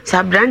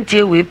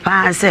 Sabranti we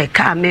pass a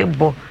car me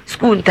bo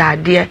school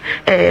tadia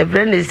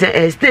brand is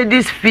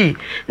studies fee.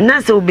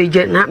 Na so be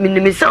jet na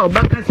me say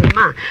obaka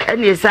ma,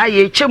 and yes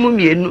I chemu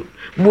mienu.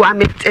 Bua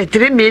me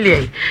 3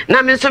 million.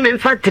 Na me so me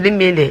fa 3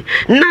 million.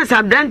 Na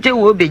sabranti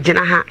wo be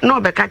gina ha. No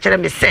be ka kire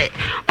me say.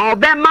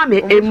 Obe ma me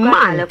a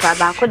month.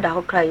 A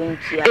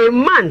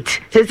month.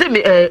 Say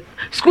me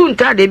school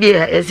ta de be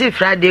say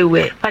Friday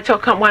we. Pacho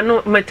come one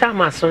no meta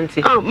ma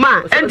sonti. Oh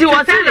ma, enti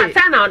wo say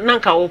na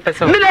nka wo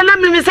person. Me na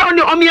me say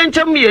oni omi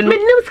encham mienu. Me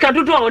nim ska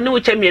dodo oni wo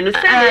cham mienu.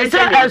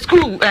 Say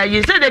school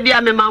you said there be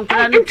a man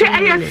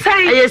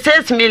I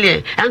 6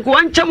 million and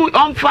one chemu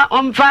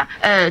on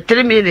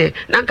 3 million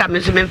nanka me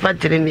so me fa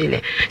 3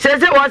 million say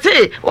what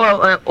say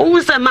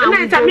who say man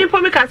na me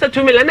for me can say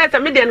 2 million na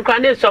me dey nkwa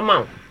na so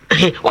man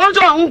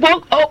also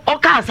o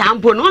ka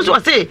sample no so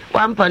say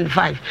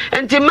 1.5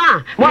 enti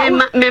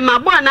me ma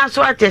bo na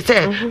so ate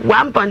say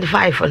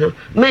 1.5 no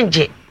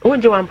menje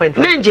wonje 1.5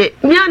 menje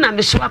me na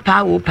me swap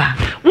wo pa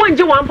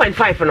wonje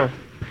 1.5 no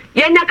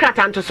ye nya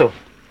krata nto so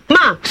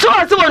ma so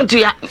want to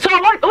ya so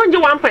wonje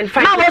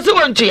 1.5 ma was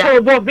want to ya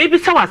oh boy baby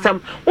so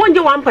wasam wonje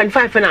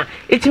 1.5 na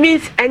it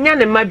means enya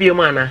ne ma biom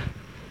ana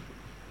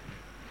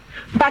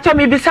bacho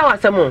me bi sa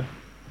wasam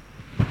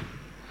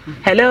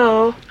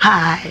hello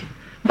hi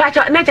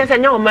bacho na chese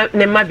nya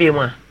ne ma biom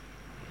a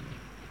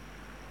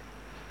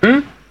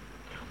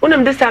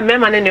unam de sa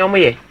mema ne omo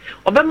ye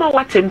obema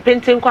wate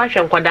mpenten kwa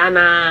hwe nkoda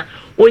na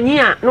onyi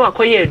a na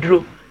wakoye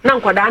aduro na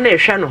nkoda na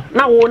ehwe no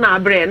na wo na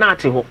abre na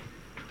ate ho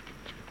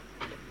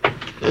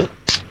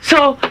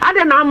so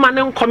ade na ama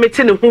ne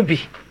committee ne hu bi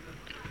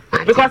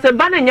because e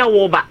ba na nya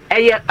wo ba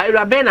eye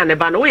arabe na ne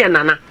ba no wo ye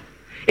nana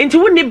nti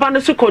woni ba no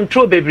so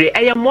control bebre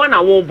eye mo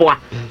na wo boa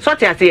so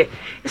te ase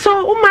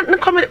so uma ne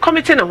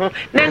committee ne ho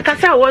na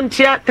nkasa won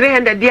tia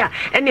 300 dia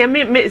ene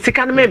me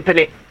sika no me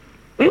mpene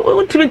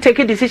we to take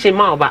a decision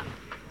ma oba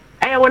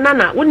eye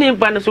wonana woni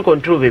ba no so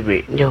control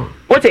bebre yo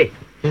wote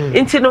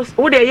nti no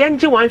wo de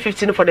yenji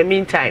 150 for the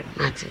meantime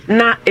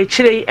na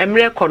echire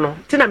emre kono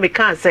ti na me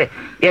kan say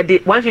ye de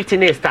 150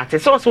 na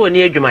start so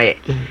woni adwuma ye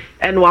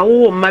en wa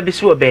wo mma bi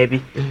so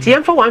baby ti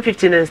yemfa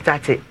 150 na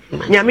start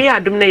nyame ya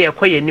adum na ye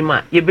koye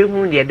nima ye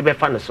behu ye de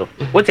befa no so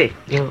wote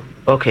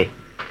okay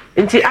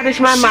nti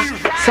adishima ma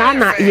sa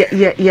na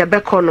ye be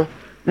kono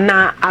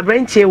na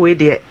abranche we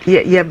de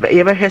ye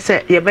be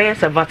hwese ye be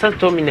yes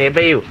vasectomy na ye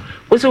be yo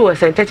also was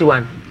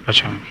 31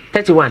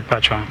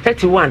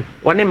 31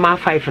 one ma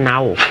 5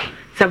 now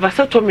se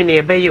vasectomy na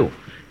ye be yo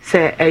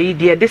se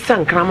de de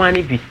sankrama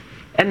ni bi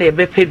na ye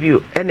be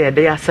pebio na ye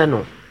de yasa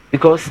no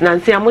because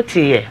nansi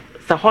amotie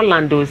se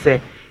Holland o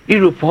se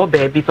Europe ho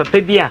baby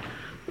papa bi a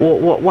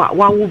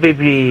wa wo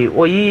bebre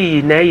wo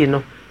yi na yi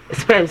no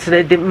spends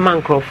na de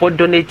mancrofo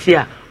donate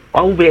a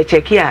wa wo be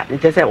check a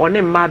nte se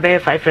one ma be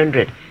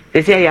 500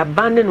 they say ya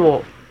abandon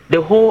wo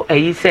the whole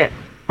ayi say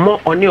mo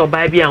oni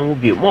oba bi an wo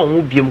bi mo on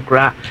wo bi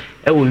mkura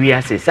e wo wi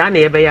ase sa na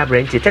ye be ya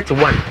branch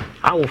 31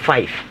 awo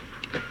 5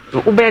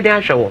 wo be dey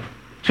ahwe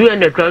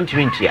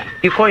 220 ya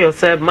you call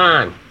yourself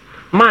man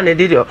e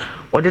did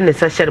or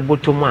the share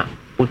bottom a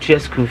o to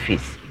school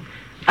fees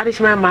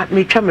adishima ma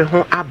me twa me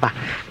ho aba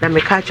na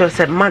me catch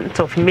yourself month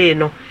of May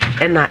no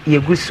e na ye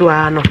gusu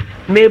no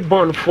May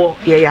born for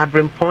ye ya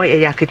brempon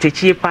ye ya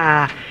ketechi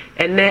pa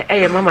ene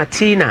e ye mama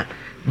Tina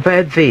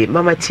birthday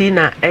mama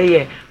Tina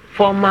eye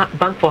former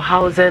bank for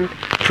housing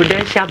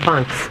Prudential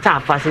Bank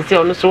staff as you see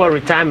on so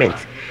retirement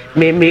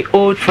me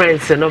old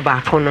friends no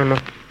back no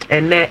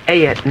and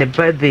eye ne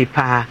birthday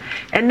pa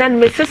and then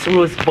Mrs.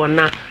 Rose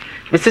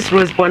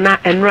Bona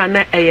and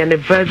Rana eye ne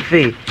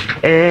birthday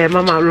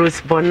mama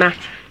Rose Bona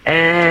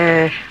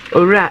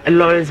Ora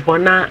Lawrence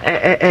Bona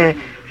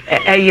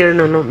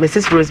no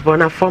Mrs. Rose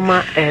Bona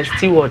former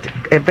steward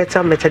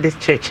Better Methodist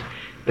Church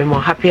we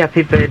more happy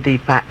birthday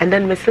pa and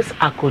then Mrs.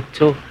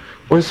 Akoto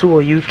unso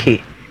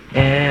UK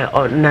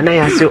nana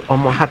yaso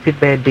omo happy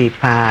birthday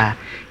pa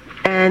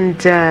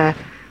and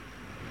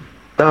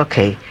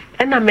okay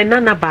and me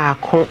nana ba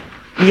ko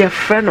ye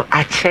friend no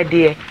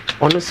achede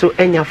ono so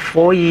enya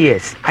 4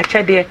 years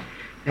achede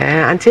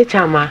anti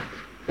chama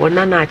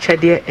wona na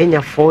achede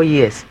enya 4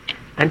 years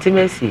anti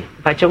Messi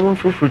ba chamo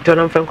fufu to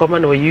na mfen koma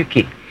na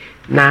UK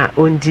na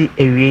ondi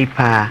ewie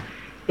pa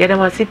ye da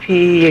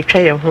masipi ye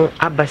twa ye ho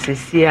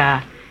abasesi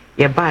a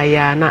ye ba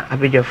ya na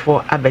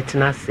abedwefo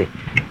abetena se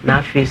na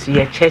afesu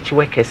ye church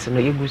workers no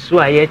ye gusu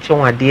a ye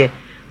chewade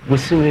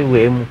gusu mi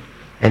we mu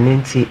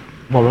enenti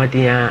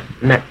bomodia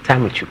na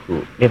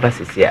tamuchuku me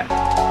basesi a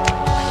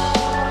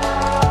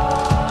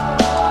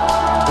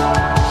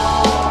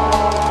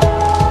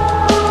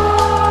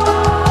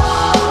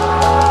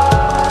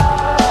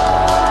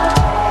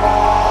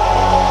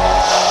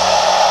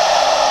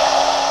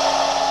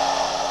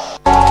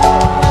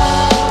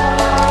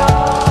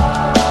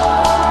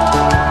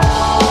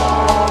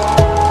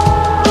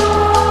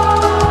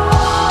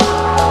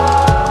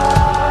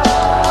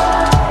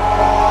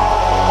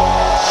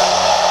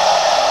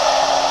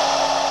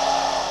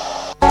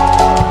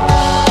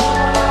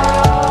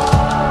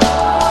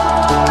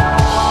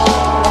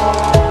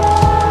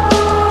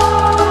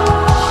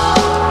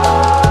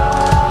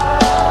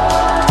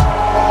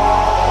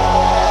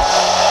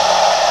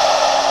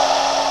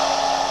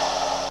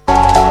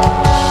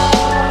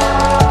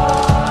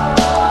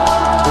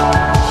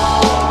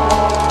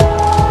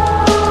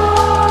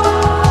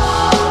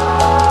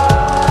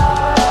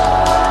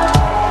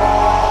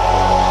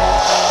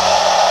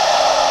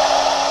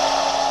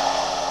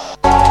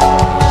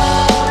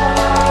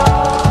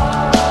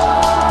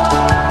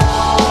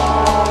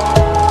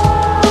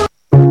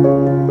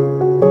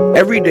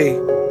Every day,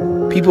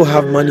 people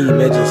have money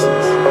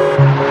emergencies.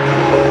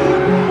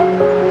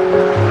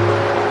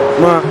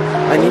 Ma,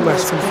 I need my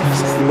school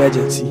fees,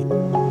 emergency.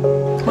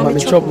 Mommy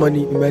chop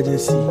money,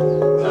 emergency.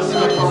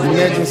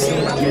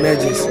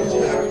 Emergency.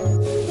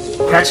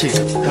 Catch it.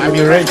 I'm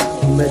in rent,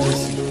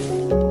 emergency.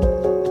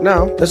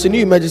 Now, there's a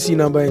new emergency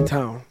number in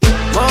town.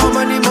 More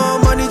money,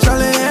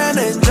 challenge and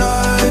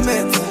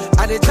enjoyment.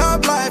 At the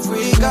top life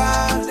we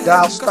got.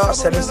 Dial star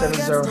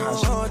 770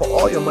 hash for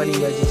all your money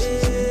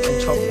emergencies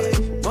and chop life.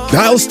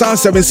 Dial star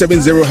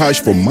 770 hash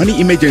for money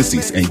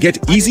emergencies and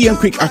get easy and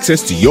quick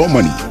access to your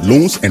money,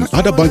 loans, and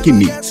other banking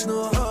needs.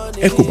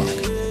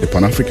 EcoBank, the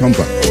Pan-African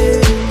Bank.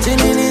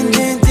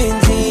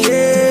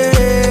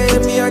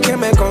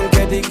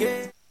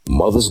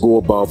 Mothers go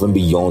above and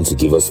beyond to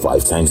give us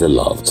 5 times the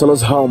love. Tell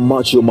us how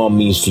much your mom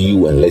means to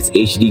you and let's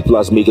HD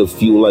Plus make it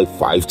feel like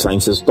 5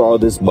 times the star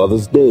this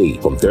Mother's Day.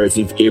 From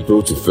 13th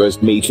April to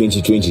 1st May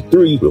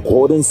 2023,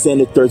 record and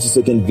send a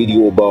 30-second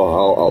video about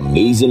how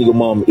amazing your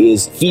mom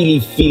is.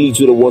 Feely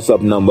to the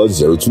WhatsApp number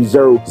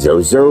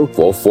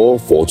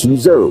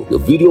 020-0044-420. Your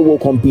video will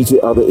compete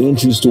with other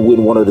entries to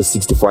win one of the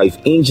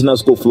 65-inch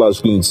NASCO flat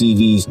screen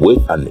TVs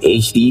with an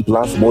HD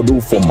Plus model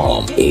for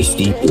mom.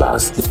 HD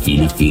Plus, the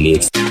Feely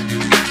experience.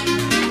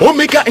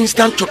 Omega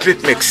instant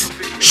chocolate mix.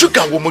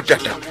 Sugar womu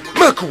dada,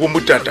 milk womu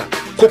dada,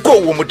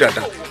 cocoa womu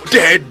dada.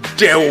 Dead.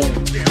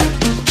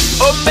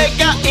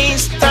 Omega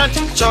instant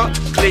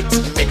chocolate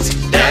mix.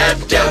 Dead.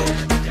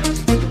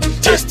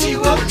 Tasty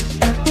one.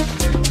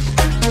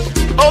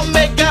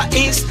 Omega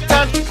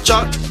instant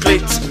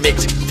chocolate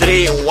mix.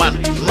 3 in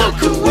 1. Milk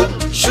womu,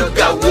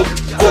 sugar womu,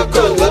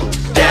 cocoa womu.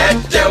 Dead.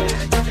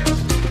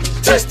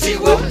 Tasty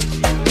one.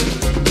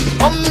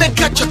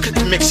 Omega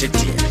chocolate mix it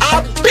here.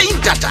 I've been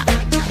data.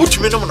 Which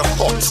means I'm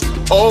hot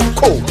or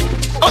cold.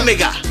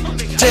 Omega.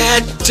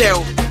 Dead.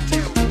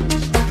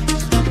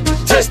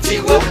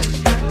 Tasty woman.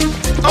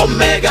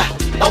 Omega.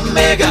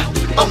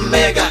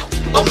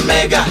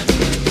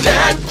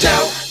 Dead.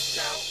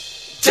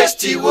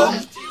 Tasty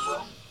woman.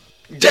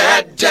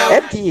 Dead.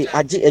 FDA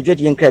aji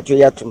ejodi enkreto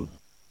yatum.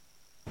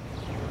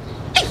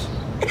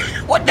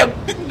 What the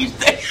fuck you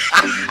say?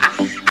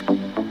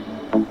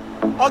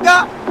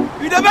 Oga,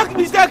 you dey make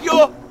mistake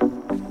yo.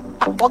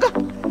 Oga,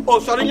 oh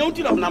sorry, you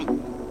don't know.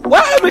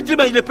 Why every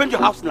time you paint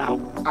your house now?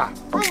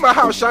 My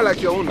house shine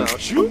like your own now.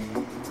 Sure.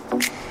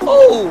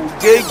 Oh,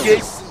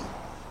 JJC.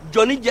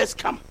 Johnny just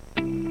come.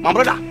 My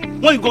brother,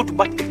 when you go to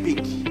buy a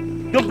paint,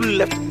 don't go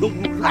left,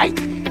 don't go right.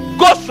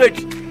 Go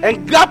straight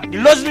and grab the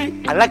luxury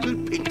and likely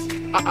paint.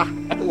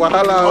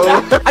 Wahala.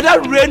 Either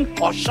rain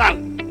or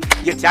shine.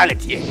 You tell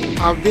it here.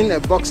 I've been a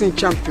boxing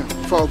champion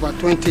for over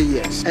 20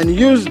 years and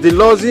used the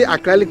Lozi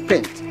acrylic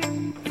paint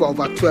for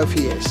over 12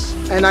 years.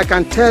 And I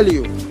can tell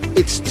you,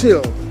 it's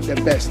still the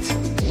best.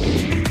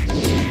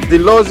 The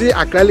Lozi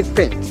acrylic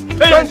paint.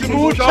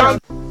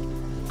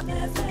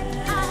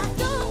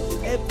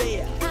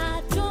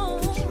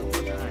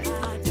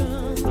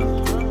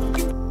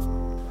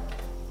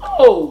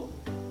 Oh,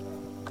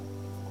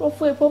 go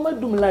for a former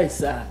doom like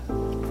sir.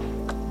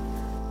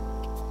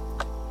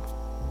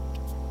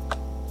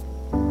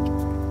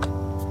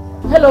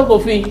 Hello,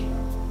 Kofi.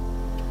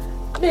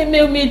 Me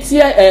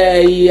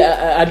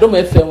Adom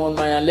FM on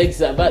my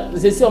Alexa, but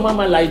they say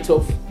mama light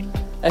off.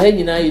 I had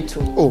you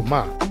too. Oh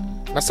ma,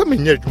 na some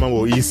nyere dwuma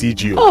wo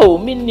ECG. Oh,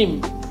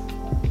 me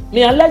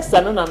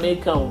Alexa no na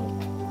make am.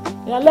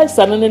 Me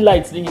Alexa no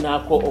light ni na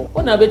akọ.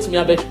 Won na betimi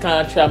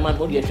abeka chairman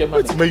mo dey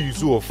chairman. Betimi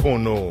use your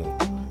phone no.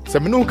 Se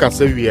me no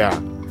kasa wi a.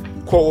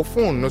 Call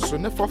phone no so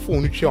never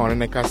phone twa on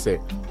na kasa.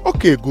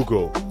 Okay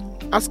Google,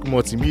 ask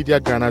Multimedia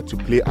Ghana to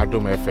play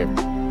Adom FM.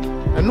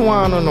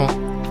 Eno no.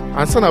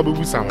 Ansa na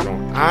bubu sam no.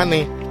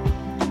 Ane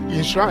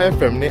Insha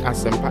FM ne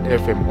Asempa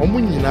FM omu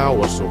nyina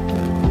wo so.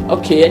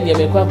 Okay, and you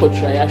make a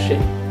try. I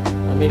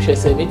make sure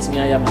say meet me.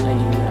 I am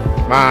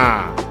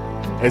ma.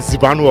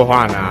 Ezibanu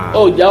ohana.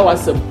 Oh, yeah,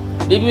 awesome.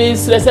 Did we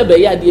stress a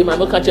baby idea? My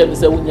catch me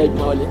say we need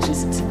more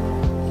electricity.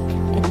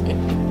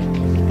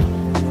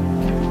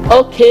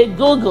 Okay,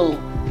 Google,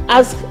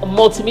 ask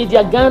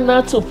Multimedia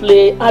Ghana to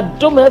play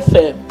Adom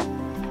FM.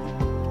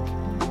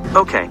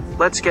 Okay,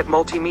 let's get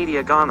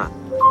Multimedia Ghana.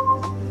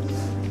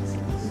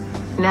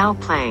 Now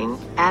playing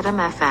Adom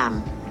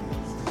FM.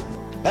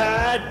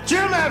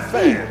 Jim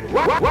FM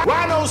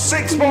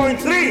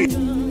 106.3.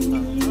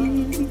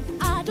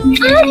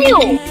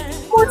 Annual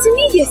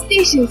multimedia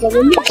stations are a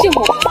mixture of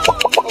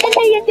and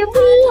they are the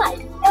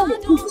moonlight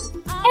elements.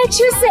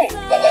 Extra say,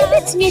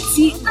 let me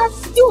see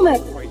Adom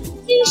FM,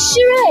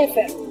 Insura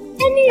FM,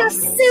 and your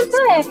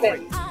Simple FM.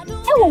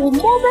 And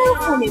mobile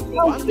phone is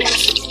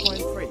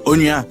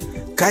Onya,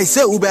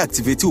 Kaise Uber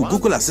activate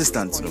Google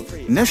Assistant.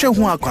 Nesha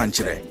Hua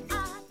Quanchre.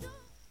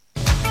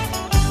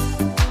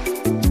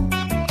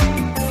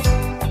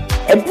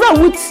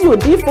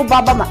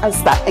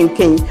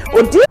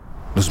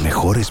 Los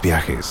mejores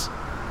viajes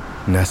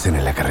nacen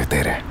en la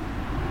carretera,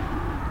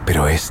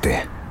 pero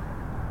este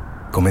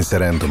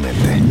comenzará en tu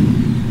mente.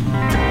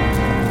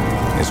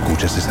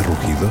 ¿Escuchas ese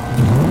rugido?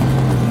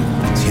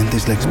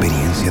 ¿Sientes la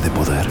experiencia de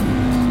poder?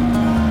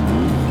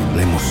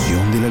 ¿La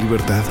emoción de la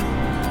libertad?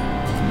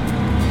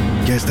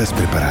 Ya estás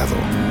preparado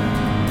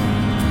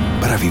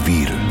para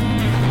vivir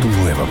tu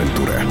nueva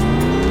aventura.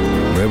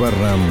 Nueva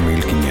RAM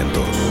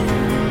 1500.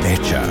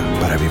 Hecha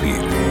para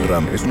vivir.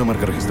 RAM es una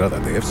marca registrada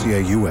de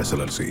FCI US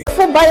LLC.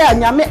 Baya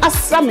nyame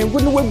asra me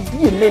ngunu we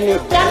bi nene.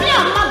 Nyame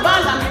amma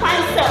bala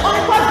mpan se on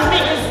ko di me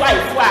is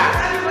wife wa.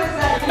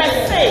 Me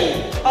say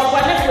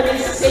ogwane for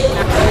this say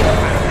na.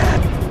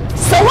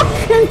 So what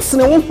can't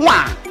ne wo ho a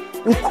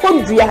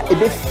nkondua e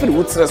be firi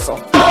wo tere so.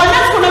 Ogwane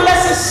for no be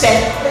se.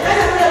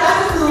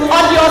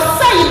 Odi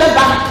osai be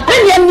ba.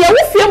 Ne ne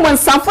wo fie mo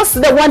nsanfo se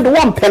de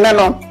one pene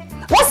no.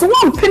 What's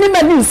one penny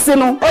man in sin?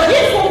 Odi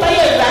fo ba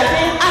ye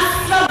rade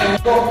asra me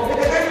go.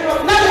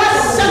 Na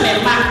wasa me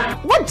ma.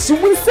 What you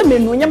win some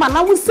in Yama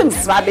now with some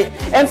srabe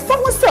and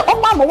from say, oh,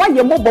 mamma, why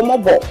you mobile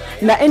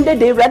now in the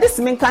day, ready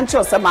swimming country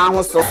or some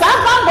house. So,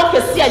 I'm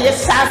going to see a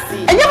yes, sassy.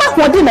 And you might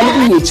want to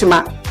eat you,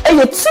 and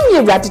you 2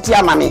 year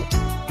gratitude, mammy.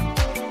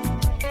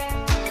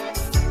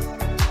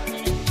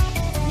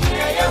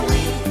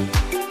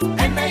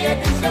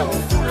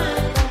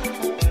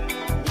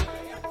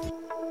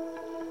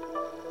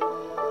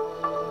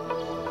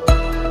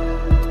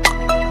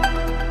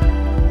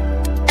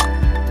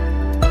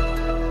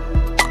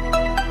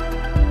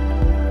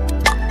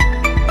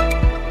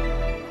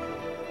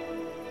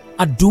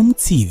 Adom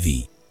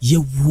TV, ye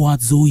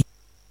wazo.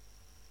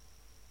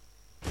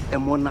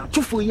 Emona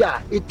tufu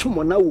ya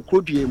etumona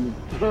ukrodue mu.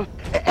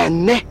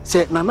 Enne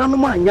se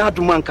nananom anya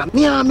adom anka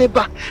me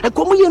ameba.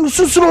 Ekomu ye no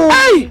susuro.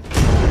 Hey!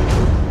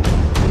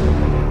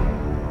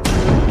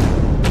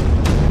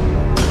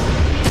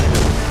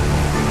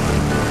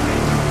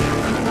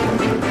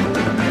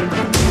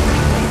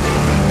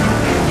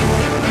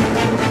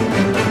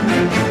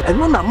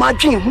 Eno na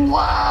madwen ho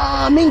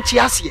a menti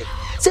ase.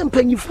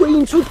 Sempanyifo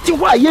yi nso ti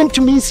hɔ a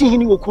yɛntumi nsi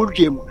hini wɔ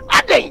kodua mu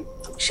adan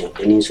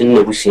sempani nso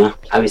ne busua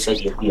abisa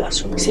de ku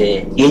yaso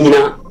sɛ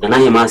yɛnyina na na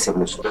yɛma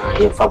asɛm so na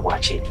yɛfa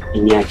boakye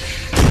ni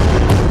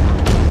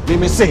ade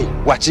me say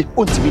wachi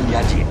ontimi ni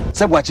ade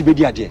sɛ boakye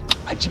bedi ade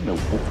agye mawu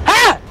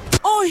ha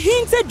oh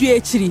hinte du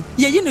echiri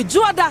yeyi no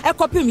juada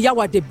ekopim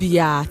yawade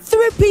bia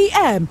 3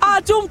 p.m.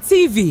 Adom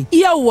TV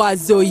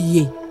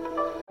yawazoye.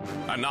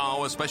 And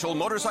now a special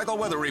motorcycle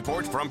weather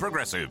report from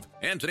Progressive.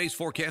 And today's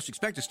forecast,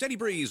 expect a steady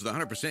breeze with a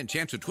 100%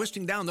 chance of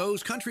twisting down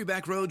those country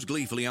back roads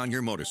gleefully on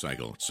your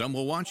motorcycle. Some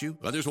will want you,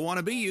 others will want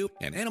to be you,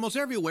 and animals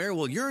everywhere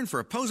will yearn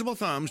for opposable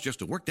thumbs just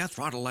to work that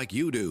throttle like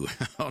you do.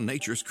 Oh,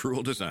 nature's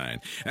cruel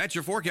design. That's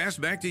your forecast.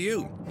 Back to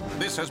you.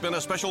 This has been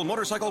a special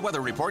motorcycle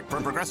weather report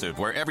from Progressive,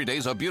 where every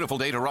day's a beautiful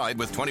day to ride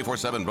with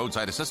 24/7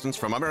 roadside assistance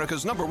from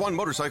America's #1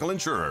 motorcycle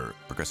insurer.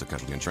 Progressive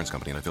Casualty Insurance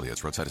Company and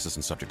affiliates. Roadside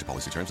assistance subject to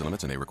policy terms and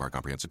limits and may require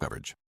comprehensive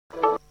coverage.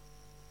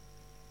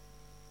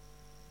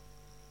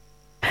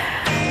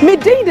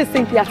 Midday the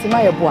St.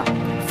 Yatimaya Bois.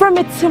 From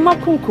it to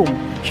Makunkum,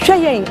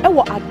 Shayen,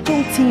 Ewa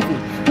Adom TV,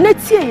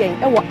 Netiayen,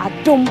 Ewa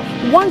Adom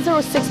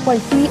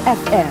 106.3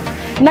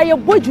 FM. Na your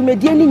boy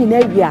Jumediani in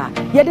area,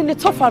 yet in the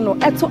Tofano,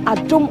 eto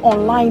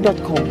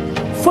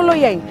adomonline.com. Follow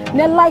yen,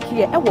 ne like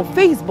ye, Ewa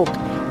Facebook,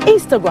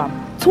 Instagram,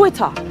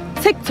 Twitter,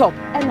 TikTok,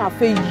 and our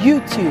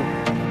YouTube.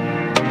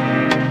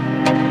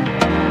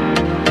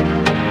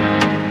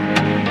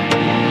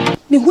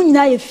 Me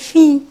hunyina ye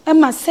fin e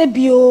ma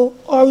sebio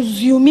or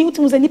zumi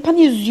utumu nipa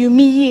ni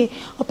zumi ye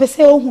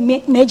opese ohu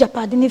me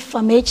japade ni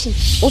famechi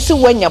o se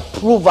wanya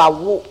prove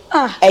awo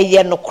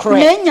eye no kre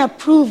menya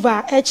prove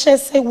a eche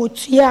se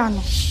wotua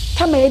no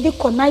tama ye de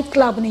ko night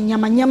club ni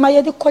nyama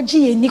ye de ko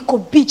ji ye ni ko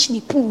beach ni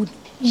pool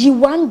yi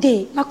one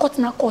day na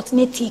court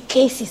ne ti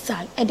cases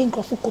al e de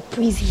grofo ko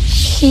prison.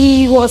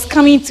 He was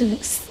coming to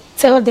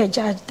tell the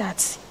judge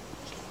that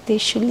they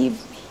should leave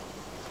me,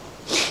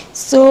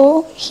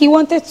 so he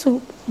wanted to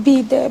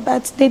be there,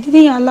 but they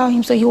didn't allow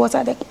him, so he was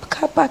at the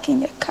car park in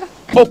the car.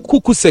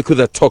 Okuku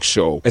Sekula Talk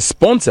Show is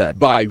sponsored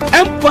by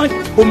M-Point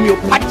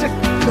Homeopathic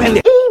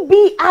Clinic.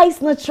 EBI's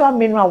Natural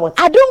Mineral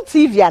Water. Adom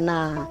TV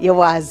na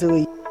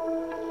yawazo.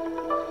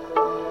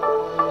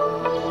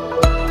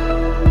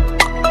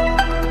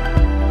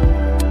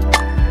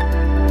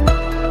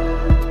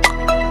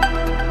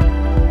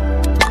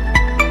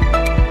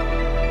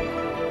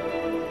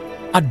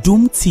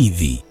 Adom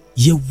TV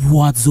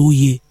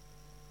yawazo.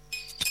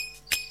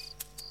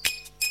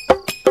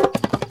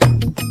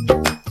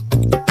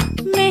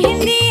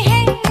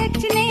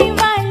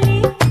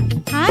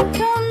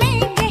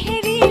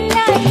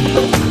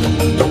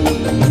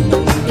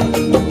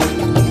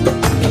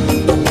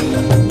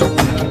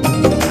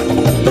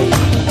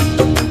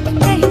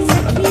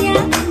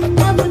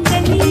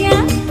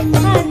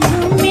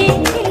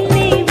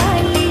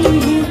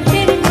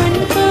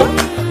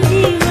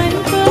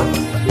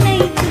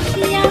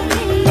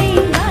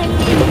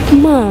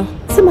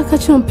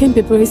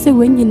 Pempe say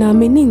when you na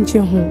me ninje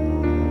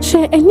ho she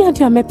enya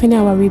ade amepene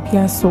aware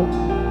bia so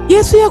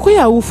yesu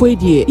yakoya awufo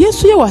edie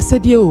yesu ye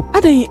wasede o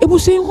adan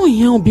ebuso ho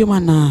hia obioma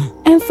na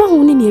emfa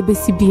ho ne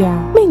ebesi bia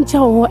menja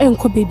ho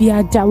enko bebi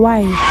ada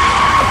why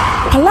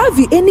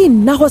Palavi eni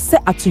na ho se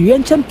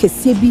atoyenchem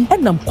kesie bi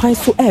enam kwan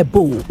so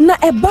ebo na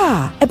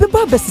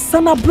ebeba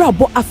besisa na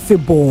brabo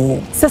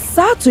afebo se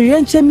sa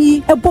atoyenchem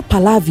yi ebo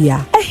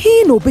Palavia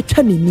he no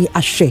betwa ni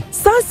ahwe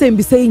sansem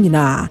bi say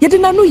nyina ye de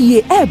nanu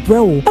ye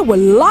ebrɛ wo e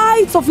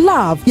Light of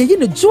Love ye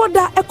no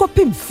joda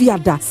ekopim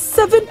fiada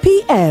 7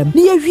 p.m.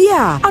 ni ye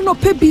wia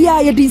anope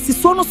bia ye de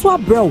nsiso no so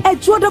abrɛ wo e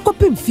joda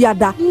kopim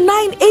fiada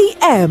 9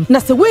 a.m. na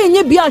se we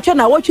nye bia ahwe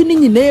na wotwe ni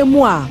nyina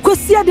mu a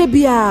kosiade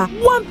bia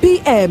 1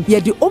 p.m.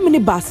 ye de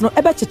omnibus no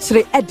ebe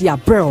kyekere e de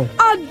abrɛ wo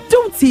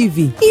Adom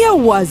TV ye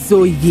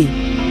wazoye.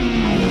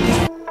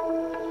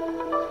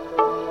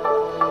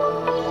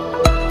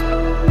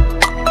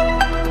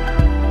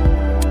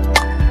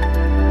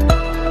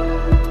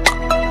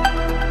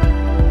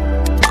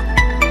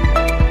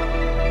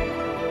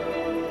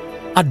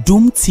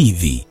 Adom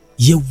TV,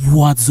 ye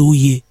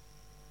wazoye.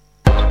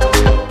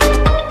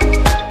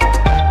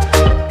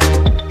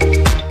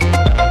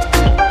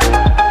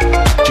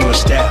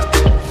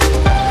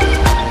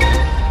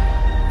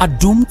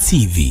 Adom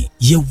TV,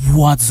 ye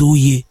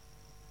wazoye.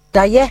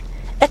 Daye,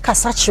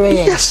 kasa kyerɛ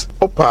yɛn. Yes,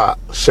 opa,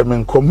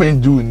 semen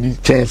komendu ni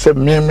chense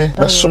meme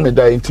na so me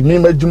dae nti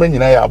meme adwuma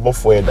nyina ya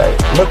abofo e dae.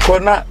 Mekɔ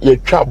na ye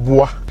twa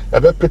boa.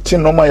 Ebe peti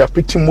no ma ya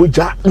peti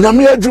moja.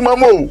 Nyame adwuma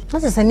mo. Na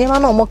se nema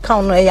na omo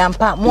kan no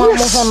yampa mo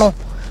ho no.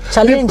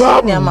 Challenge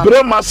ni ama.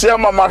 Brema se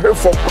ama ma hwe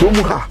for krom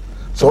ha.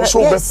 So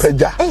be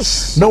peja.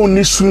 Na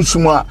oni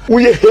sunsum a wo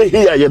ye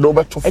hehe ya ye do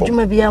beto fo.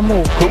 Adwuma bia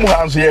mo. Krom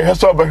ha so ye he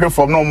so be hwe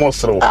from no mo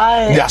srew.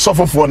 Ya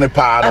sofofo ne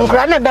pa.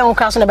 Ankra na ben wo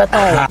kan so na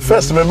beton.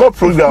 First me be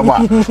program a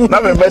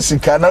na me be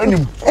sika na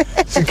onim.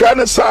 Sika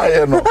ne sa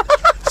ye no.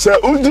 Se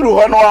uduru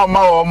ho no ama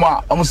o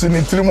ma amso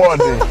ni tirimo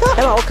ode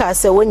e ma o ka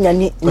se wonya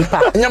ni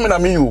nipa nyame na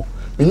me yo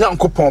nya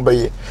nkopon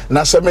beye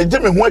na se me je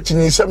me ho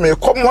akyini se me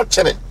kom ho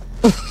kyere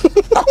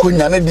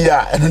akonya ne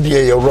dia eno dia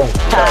ye wrong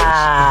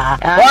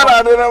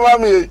wala de na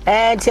mami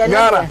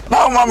tiana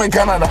na mami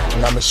Canada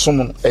na me som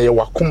no e ye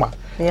wakoma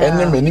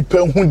ene me nipa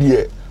hu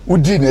de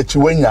udi na chi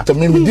wanya se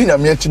me di na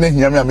me achi na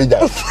hia me ameja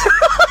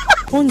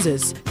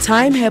Ponzes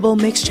Time Herbal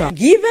Mixture.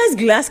 Give us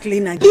glass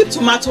cleaner. Deep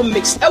tomato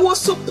mix. It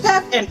was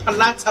superb and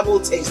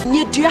palatable taste.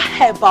 Nidria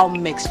Herbal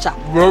Mixture.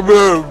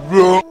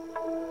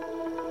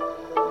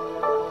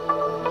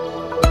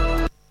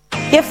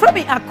 Ye from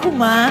me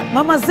Akuma,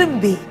 Mama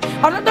Zimbi,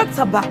 on a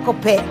Dr.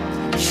 Bakope,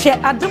 share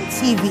Adom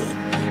TV,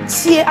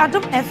 tie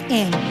Adom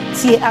FM,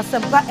 tie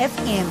Asempa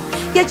FM.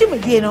 Ye Jimmy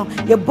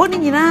ye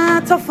boni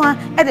na tofa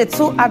edit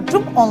to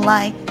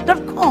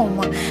adomonline.com.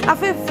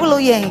 Afi follow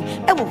ye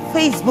ewo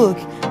Facebook,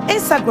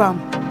 Instagram,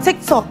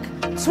 TikTok,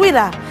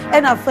 Twitter,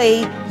 and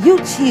afi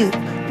YouTube.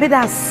 Me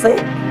da say.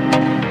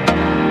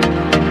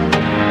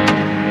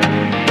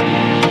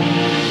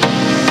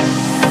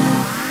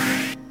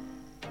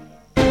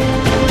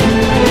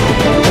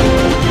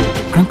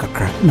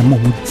 Krankakra na mo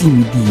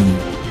Jimmy di.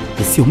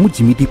 Esi omu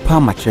Jimmy di pa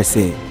ma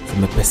kyerese.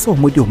 Me pese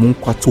omo de omu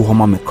kwato ho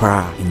ma me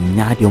kra.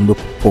 Nya de omo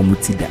popo mu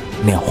ti da.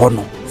 Me ho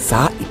no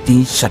saa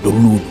edin shadow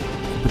load.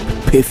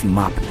 Pefi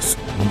map so.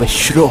 Mo be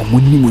hwere omo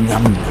ni mu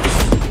nyam.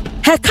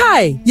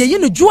 Hekai, ye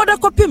no juoda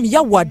kopim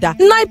ya wada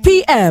 9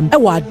 p.m.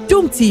 Ewa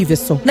Adom TV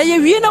so. Na ye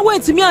wie na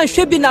wentumi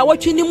anhwe bi na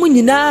watwe ni mu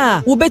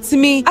nyina. Wo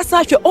betimi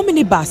asahwe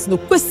omnibus no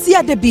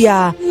kwasia de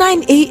bia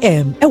 9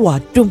 a.m. Ewa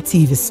Adom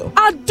TV so.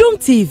 Adom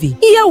TV,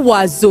 ye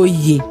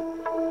wazoye.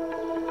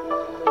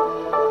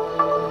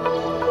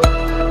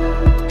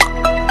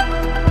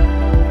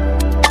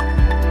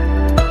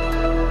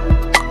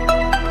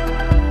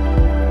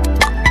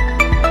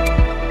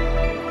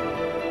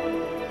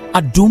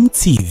 Adom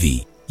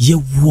TV, ye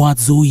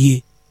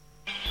wazoye.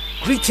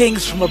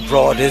 Greetings from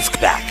abroad is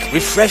back,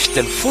 refreshed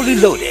and fully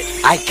loaded.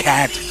 I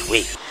can't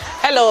wait.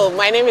 Hello,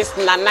 my name is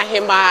Nana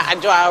Hema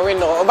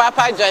Ajoawino.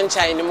 Obapa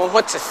Joncha in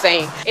Mohote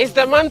saying it's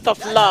the month of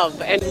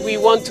love, and we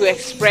want to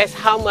express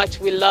how much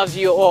we love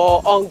you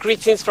all on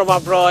Greetings from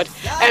Abroad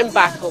and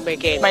Back Home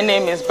Again. My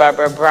name is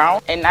Barbara Brown,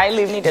 and I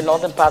live in the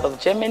northern part of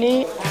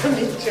Germany. I'm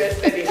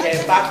interested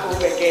in Back Home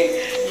Again.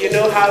 You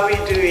know how we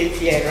do it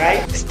here,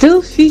 right?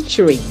 Still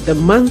featuring the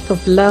Month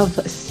of Love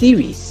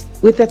series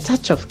with a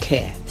touch of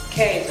care.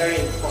 Care is very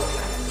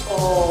important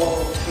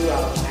all through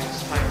our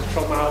lifespan,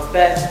 from our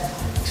birth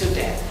to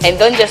death. And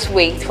don't just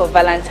wait for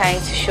Valentine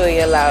to show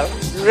your love.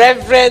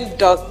 Reverend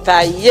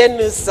Dr.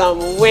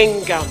 Yenusam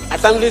Wengam,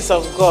 Assemblies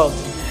of God,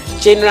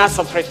 General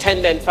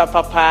Superintendent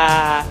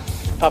Papa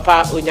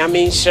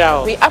Unyamin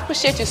Shao. We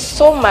appreciate you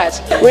so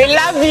much. We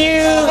love you.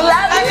 We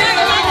love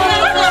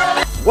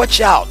you.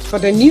 Watch out for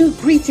the new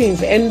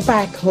Greetings and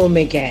Back Home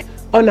Again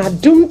on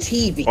Adom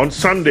TV. On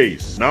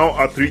Sundays, now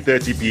at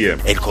 3:30 p.m.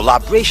 in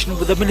collaboration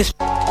with the Ministry.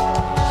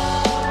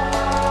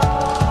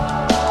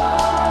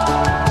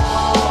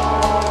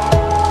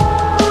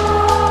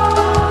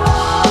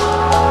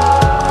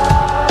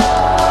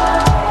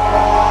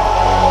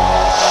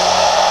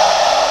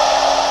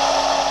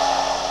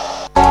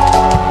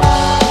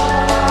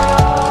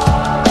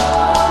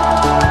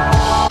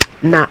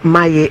 Na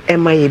maye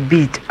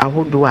beat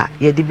ahodo a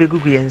ye de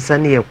begugu yensa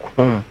na ye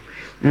kom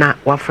na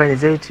wa friend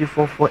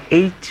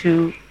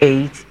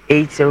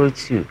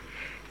 0244828802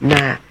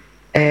 na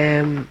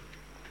and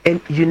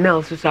you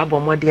know so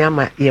abomode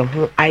ama ye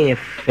ho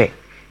ayefe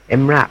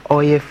emra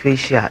oye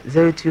facial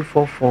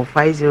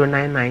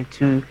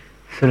 0244509925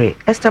 3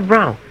 Esther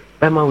Brown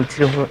bema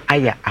witiri ho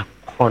aya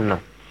akono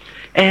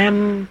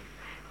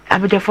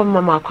abejafo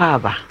mama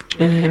akwaba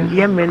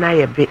yemre na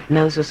ye be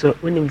nanso so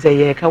wonim say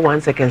ye ka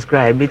 1 second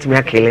scribe betimi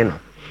akele no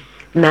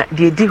na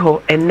de di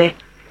ho ene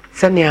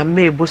sane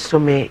amebo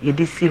some ye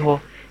di si ho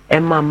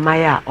ema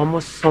maya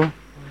omosom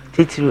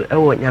titiru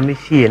ewo nyame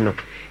fie no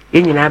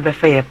yenyina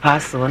abefa ye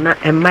parcel na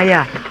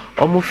emaya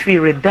omo fi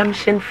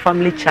Redemption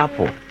Family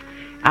Chapel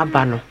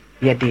abano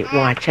ye de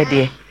won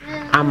achede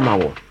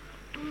amawo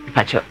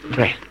pacho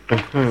bre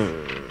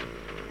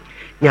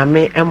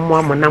nyame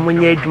emmo mo na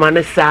monye adwuma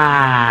ne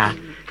saa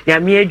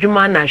nyame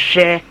adwuma na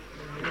hwe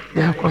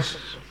yakos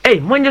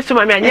monye so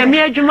mama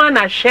nyame adwuma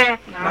na hwe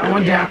mo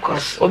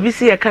yakos obi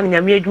si ye kan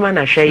nyame adwuma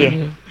na hwe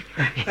ye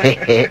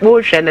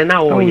wo hwe ne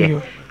na wo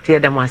ye tie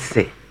da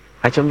mase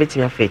pacho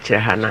betimi afa kire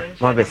ha na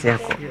mo besia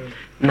ko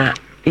na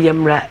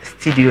yemra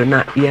studio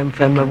na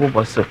yemfa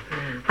mabubo so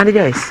and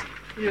guys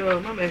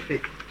yo mama efe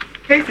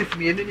cases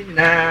me ni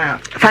nyina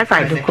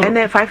 55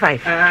 and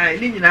 55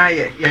 ni nyina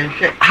ye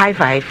yenhwe high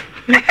five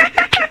ni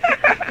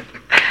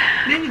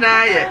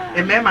nyina ye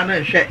emema no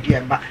nhwe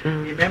yemba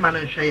emema no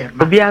nhwe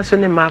yemba obi aso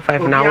ne ma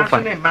 5 na wo fa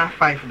obi aso ne ma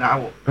 5 na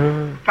wo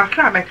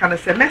kakra me kan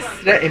se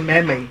mesre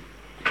emema yi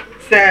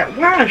se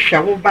wa hwe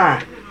wo ba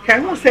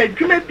kan wo se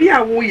dwuma bi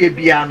a wo ye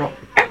bia no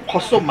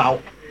ekoso ma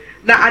wo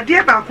na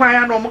ade ba kwa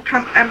ya no mo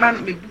kan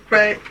eman me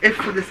bukra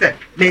efu se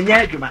me nya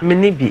adwuma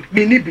minibi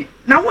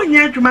na wo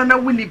nya adwuma na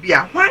wo ni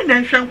bia hwan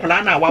na nhwe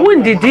nkola na wa wo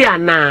ndidi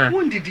ana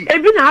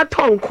ebi na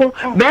atonko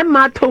be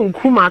ma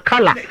atonku ma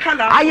kala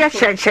aye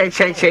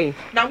che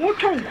na wo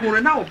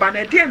tonku na wo ba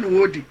na de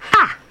no odi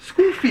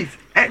school fees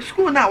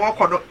school na wo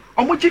kodo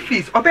omoji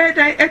fees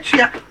obedan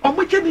atua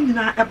omoje ni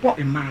nyina ebo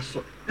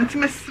emaso nti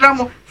mesra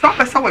mo sa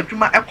pesa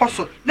wadwuma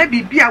ekoso na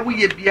bibia wo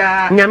ye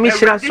bia nyame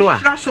hira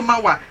so ma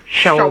wa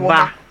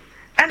shawoba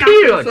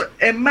period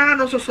emma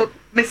no so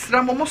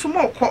mesra mo so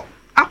mo kɔ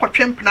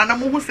akɔtwempna na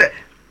mo hu se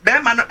be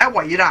ma no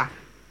ɛwɔ yira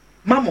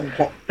ma mo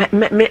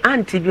nkɔ me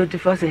auntie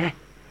beautiful say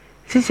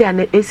sisi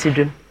ane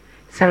esidun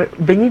sa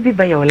benyi bi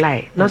ba your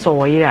lie na so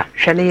wɔ yira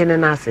hwɛ ne yene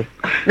na ase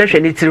na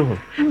hwɛ ne tiri ho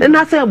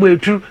na ase agbo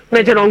etu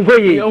na je no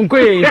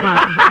nkoye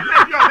pa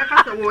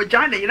wo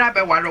jana yira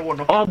be ware wo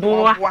no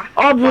obuwa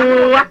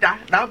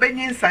na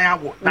obenyi nsan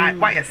awo na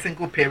why a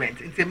single parent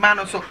nti ma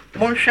no so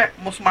mo nhwɛ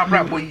mo so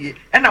mabra bo yie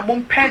ɛna mo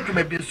mpa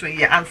dwuma bi so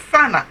yie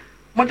ansana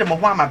mo de mo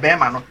ho ama be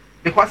ma no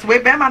because we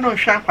be ma no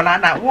nhwɛ kwala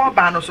na wo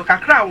ba no so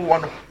kakra wo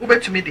no wo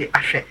betumi de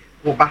ahwɛ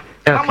wo ba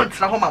na mo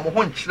ntsira ho ma mo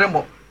ho nkyere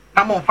mo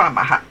na mo mfa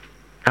ma ha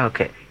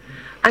okay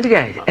and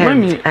guys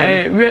mami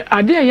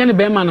ade ya ne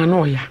be ma na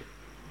no ya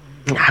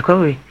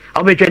akwawe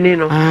obetwani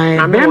no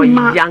na no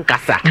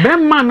yankasa be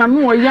ma na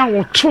no ya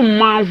wo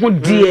tuma ho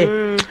de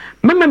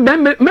mema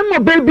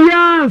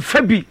babia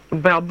fabi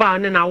baba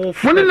ne na wo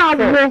fo ne na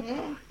wo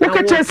wo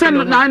ka chese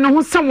na ne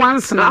ho se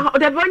once na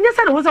de be onye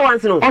se ne ho se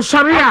once no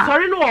osori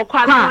no wo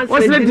kwa na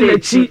once na di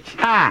lechi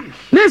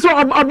ne so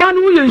oba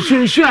no ye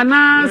nhwehwe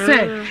ana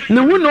se ne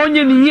hu na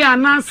onye ne yi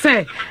ana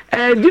se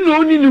di na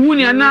oni ne hu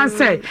ne ana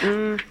se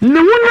ne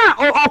hu na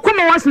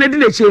okoma once na di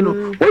lechi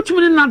no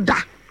otumi na da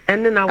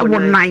ene na wo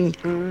nan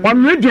wo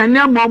meduane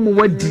amamu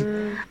wadi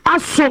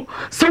aso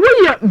so wo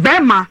ye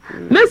bema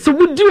na se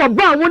wudi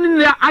oba woni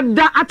na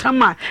ada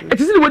atama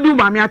etisi ne wodi wo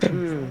maame atam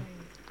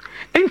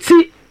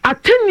enti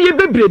atenie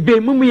bebrebe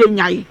mumu ye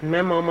nyai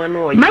mema ma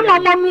no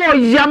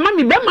ya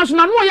mami bema so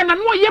na no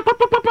ye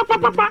papa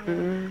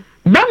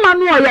bema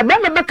no ya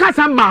bema be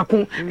kasa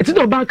maako enti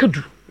do ba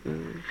kadu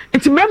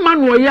enti bema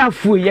no ye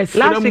afu yes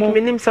last week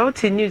minim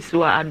sauti news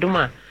wa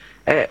adoma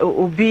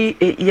obi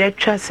ye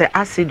twa se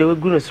acid we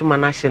gunu so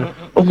manahye no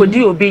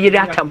okodi obi yiri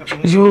atam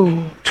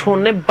yo to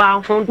ne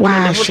ba ho to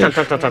ne ho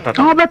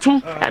ta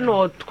beto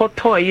no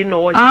koto yi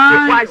no wa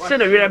hye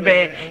no were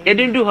be ye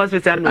didn't do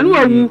hospital no anu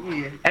awu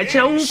e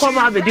che wu ko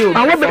ma be di obi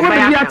awo be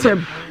bi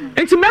atam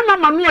enti mema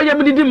ma no ye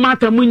me di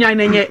matam nyan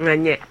na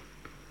nye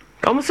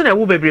omo so na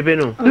wu bebrebe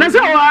no na se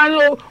wa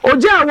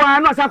oja wa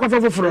no asa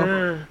kwafo foforo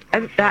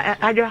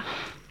adwa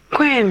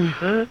queen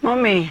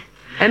mommy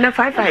and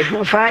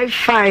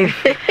 55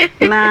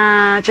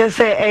 na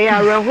chese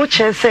ya reho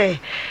chese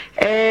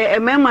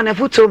emema na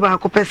foto ba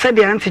ko pese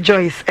de Auntie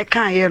Joyce e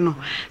kan ye no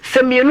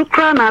se mienu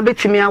kra na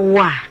betimi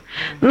awo a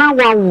na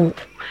wawo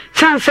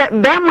chance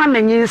be ma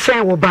na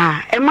nyinsen wo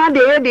ba e ma de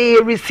ye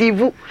de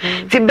receive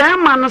ti be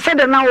ma no se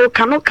de na wo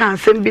kan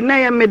sem bi na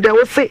ye me de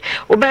wo se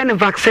wo be ne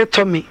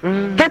vaccetomy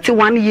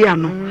 31 year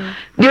no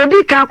de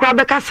odi kan kra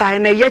be ka sai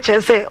na ye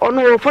chese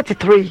ono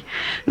 43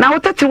 na wo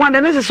 31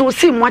 de ne se so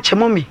si mo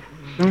achemo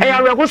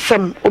I will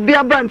some obi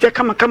abante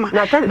kama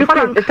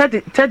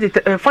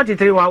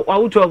 43 wa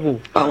 12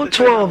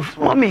 12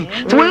 mommy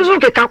to wenzo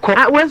ke kako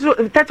wenzo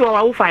 30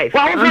 wa 5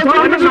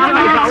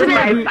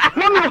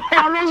 mommy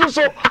ono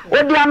so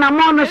odi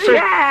anamo no so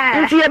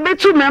nti ye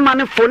betu mema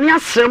ne fo ni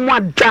asremu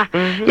ada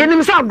ye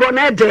nim sa bro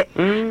na ede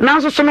na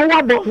so no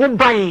wabo ho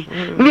ban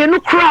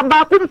mienu kura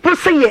ba ko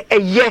mpose ye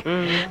eye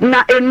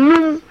na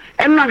enum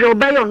and na go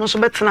buy no so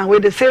betena we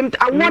the same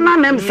I wanna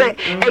name say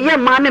eye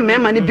man and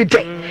mema ne bi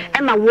dey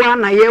and na wo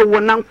na ye wo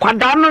na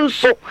nkwada no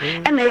nso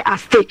and na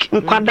stake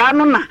nkwada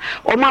no na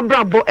o ma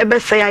brabo ebe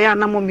say ya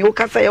na mo mi wo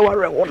kasa ye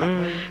ware wo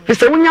no fi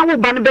se wonya wo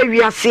ba ne ba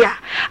wiase a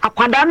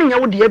akwada no nya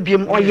wo de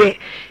abiem oye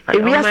e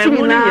wiase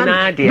ni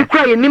na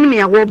dikra ye nim ne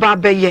ya wo ba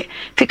beye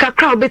tika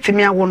kra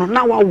obetimi awo no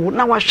na wawo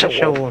na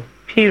wahwe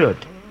period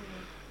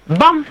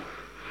bam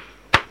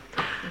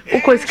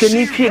uko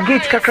skeni fie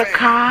gate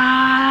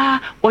kakaka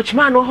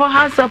watchman ho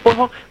hands up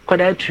ho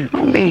kwada tu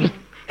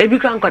ebi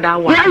kan kwada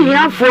wa ya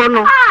hiafo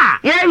no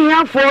ya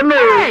hiafo no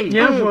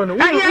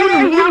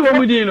wo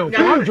mu din no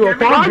kwanjo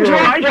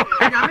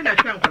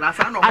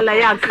ala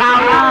ya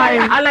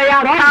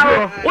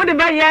kawo wo de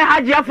ba ye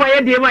haji afo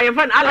ye de ma ye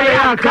fan ala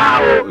ya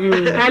kawo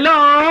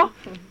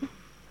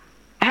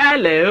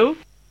hello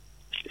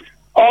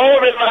oh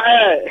me my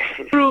head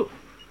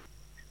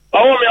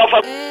oh me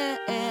off.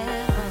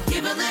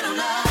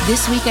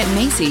 This week at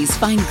Macy's,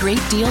 find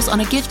great deals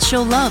on a gift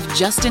she'll love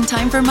just in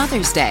time for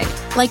Mother's Day.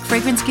 Like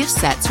fragrance gift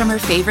sets from her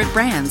favorite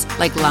brands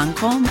like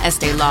Lancôme,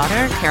 Estée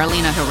Lauder,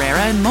 Carolina Herrera,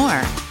 and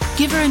more.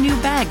 Give her a new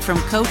bag from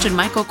Coach and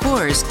Michael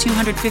Kors,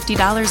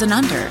 $250 and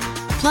under.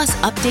 Plus,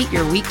 update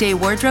your weekday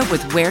wardrobe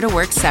with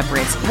wear-to-work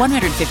separates,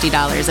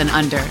 $150 and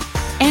under.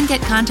 And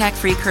get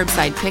contact-free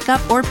curbside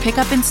pickup or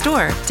pickup in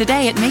store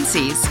today at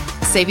Macy's.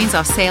 Savings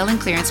off sale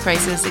and clearance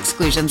prices,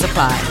 exclusions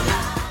apply.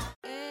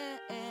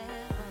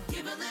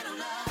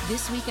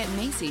 This week at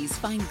Macy's,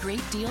 find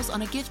great deals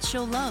on a gift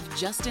she'll love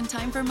just in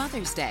time for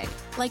Mother's Day.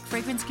 Like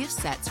fragrance gift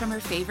sets from her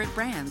favorite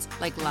brands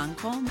like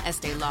Lancôme,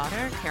 Estée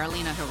Lauder,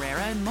 Carolina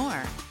Herrera, and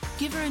more.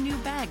 Give her a new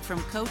bag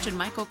from Coach and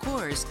Michael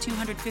Kors,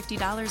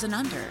 $250 and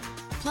under.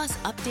 Plus,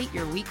 update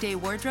your weekday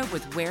wardrobe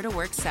with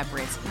wear-to-work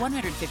separates,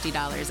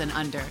 $150 and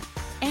under.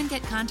 And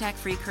get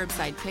contact-free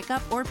curbside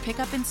pickup or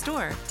pickup in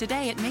store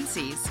today at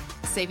Macy's.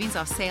 Savings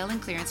off sale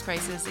and clearance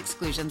prices,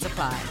 exclusions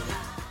apply.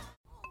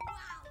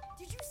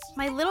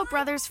 My little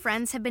brother's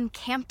friends have been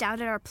camped out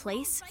at our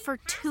place for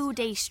 2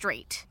 days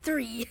straight.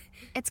 3.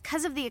 It's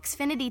because of the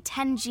Xfinity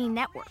 10G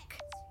network.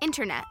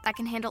 Internet that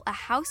can handle a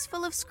house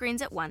full of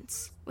screens at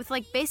once, with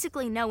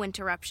basically no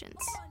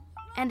interruptions.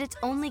 And it's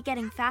only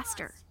getting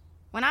faster.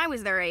 When I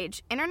was their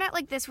age, internet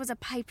like this was a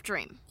pipe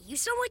dream. You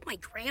sound like my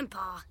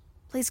grandpa.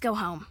 Please go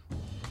home.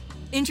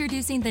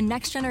 Introducing the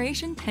next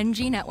generation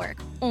 10G network,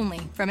 only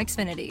from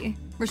Xfinity.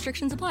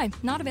 Restrictions apply,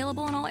 not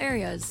available in all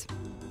areas.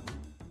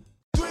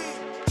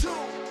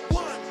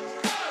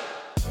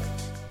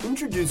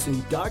 Introducing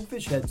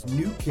Dogfish Head's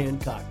new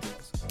canned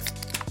cocktails.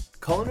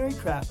 Culinary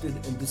crafted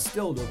and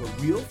distilled over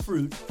real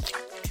fruit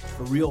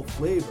for real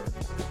flavor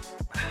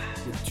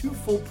with 2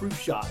 foolproof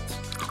shots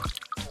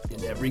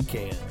in every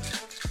can.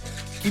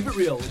 Keep it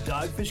real with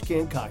Dogfish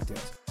canned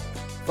cocktails.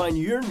 Find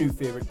your new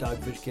favorite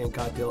Dogfish canned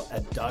cocktail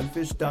at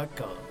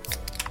dogfish.com.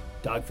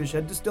 Dogfish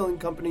Head Distilling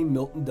Company,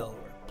 Milton,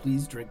 Delaware.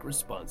 Please drink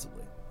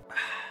responsibly.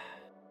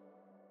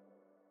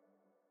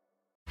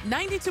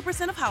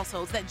 92% of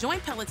households that join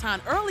Peloton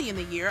early in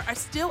the year are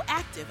still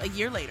active a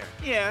year later.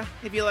 Yeah,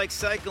 if you like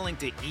cycling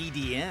to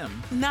EDM.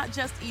 Not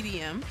just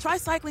EDM. Try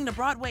cycling to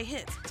Broadway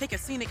hits, take a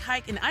scenic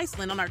hike in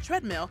Iceland on our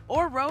treadmill,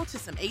 or row to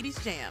some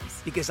 80s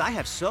jams. Because I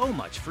have so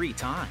much free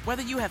time.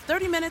 Whether you have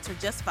 30 minutes or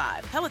just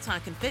 5, Peloton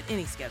can fit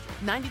any schedule.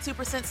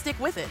 92% stick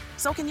with it.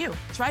 So can you.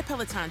 Try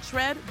Peloton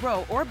tread,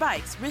 row, or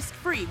bikes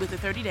risk-free with a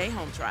 30-day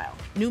home trial.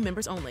 New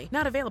members only.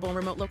 Not available in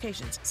remote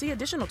locations. See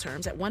additional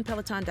terms at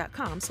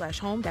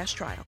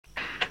onepeloton.com/home-trial.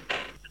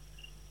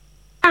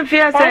 I'm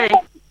fiancé.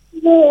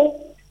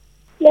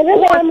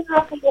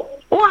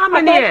 Oh, how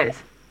many years?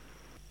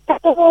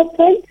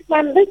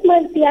 21. This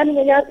month, I'm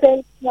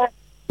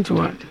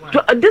 21.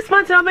 This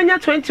month, I'm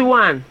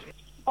 21.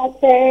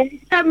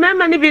 Okay.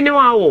 Remember, ni bini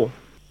wawo.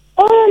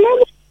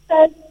 Oh,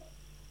 no,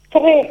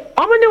 3.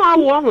 How many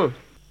wawo?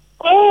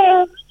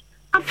 Oh,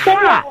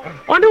 Afra.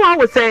 What do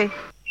I say?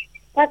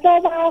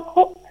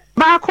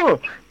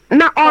 Bako.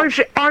 Na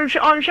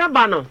orange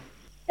bano.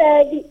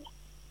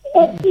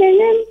 5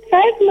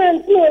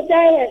 months, no,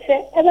 die.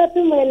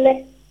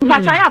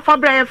 Pataya for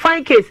Brian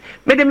fine case.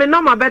 Made me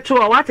no my better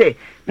or what?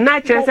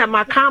 Night chance at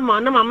my camera,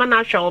 no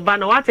mamma show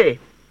ban what?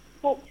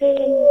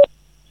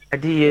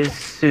 Dear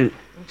suit.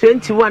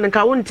 21 and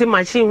Kawunti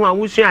machine who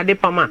was at the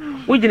Pama,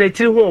 which in a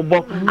 2 home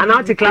book and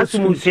out the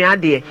classroom.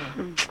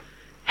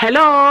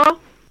 Hello,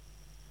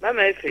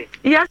 Mamma.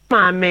 Yes,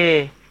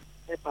 mammy.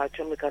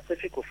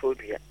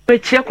 We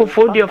check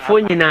for your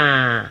phone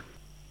now.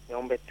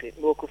 No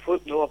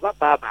food, no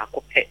Baba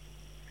Cope.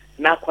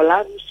 Now,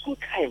 school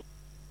time.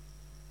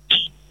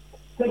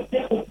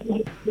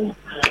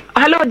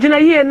 Hello, Jina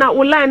here now.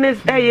 Will line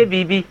is there,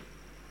 baby.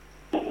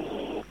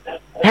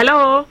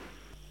 Hello.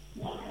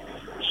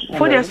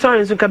 For the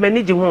stories, you can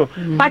manage you home.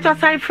 But your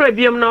side for a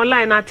BM no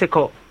line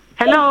article.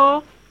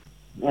 Hello.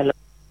 Hello.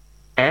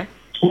 Eh?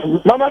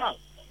 Mama.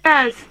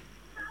 Yes.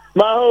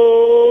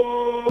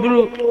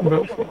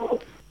 Maho.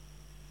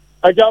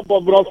 I jump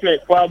for broccoli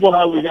for a boy.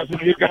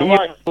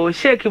 Oh,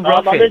 shake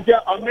broccoli.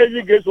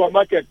 Amazing gates for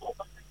market.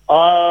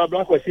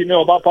 Blanco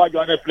Sino, Bapa,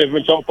 Joanna Flavor,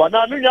 Chompa.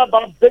 Now, me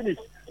about tennis.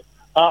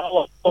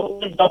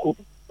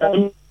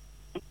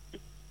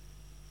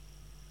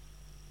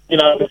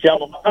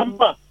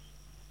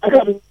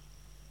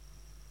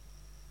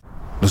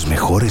 Los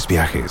mejores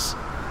viajes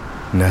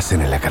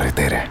nacen en la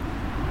carretera,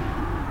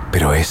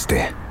 pero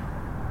este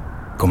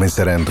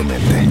comenzará en tu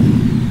mente.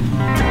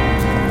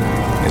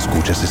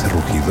 ¿Escuchas ese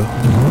rugido?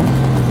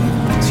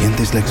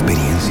 ¿Sientes la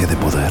experiencia de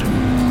poder?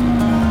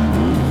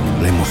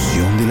 ¿La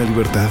emoción de la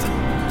libertad?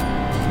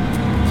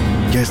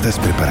 Ya estás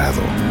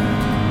preparado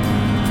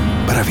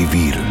para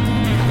vivir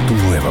tu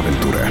nueva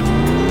aventura.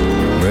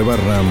 Nueva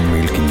Ram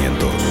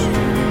 1500.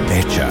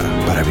 Hecha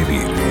para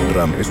vivir.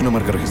 Ram es una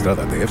marca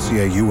registrada de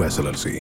FCI US LLC.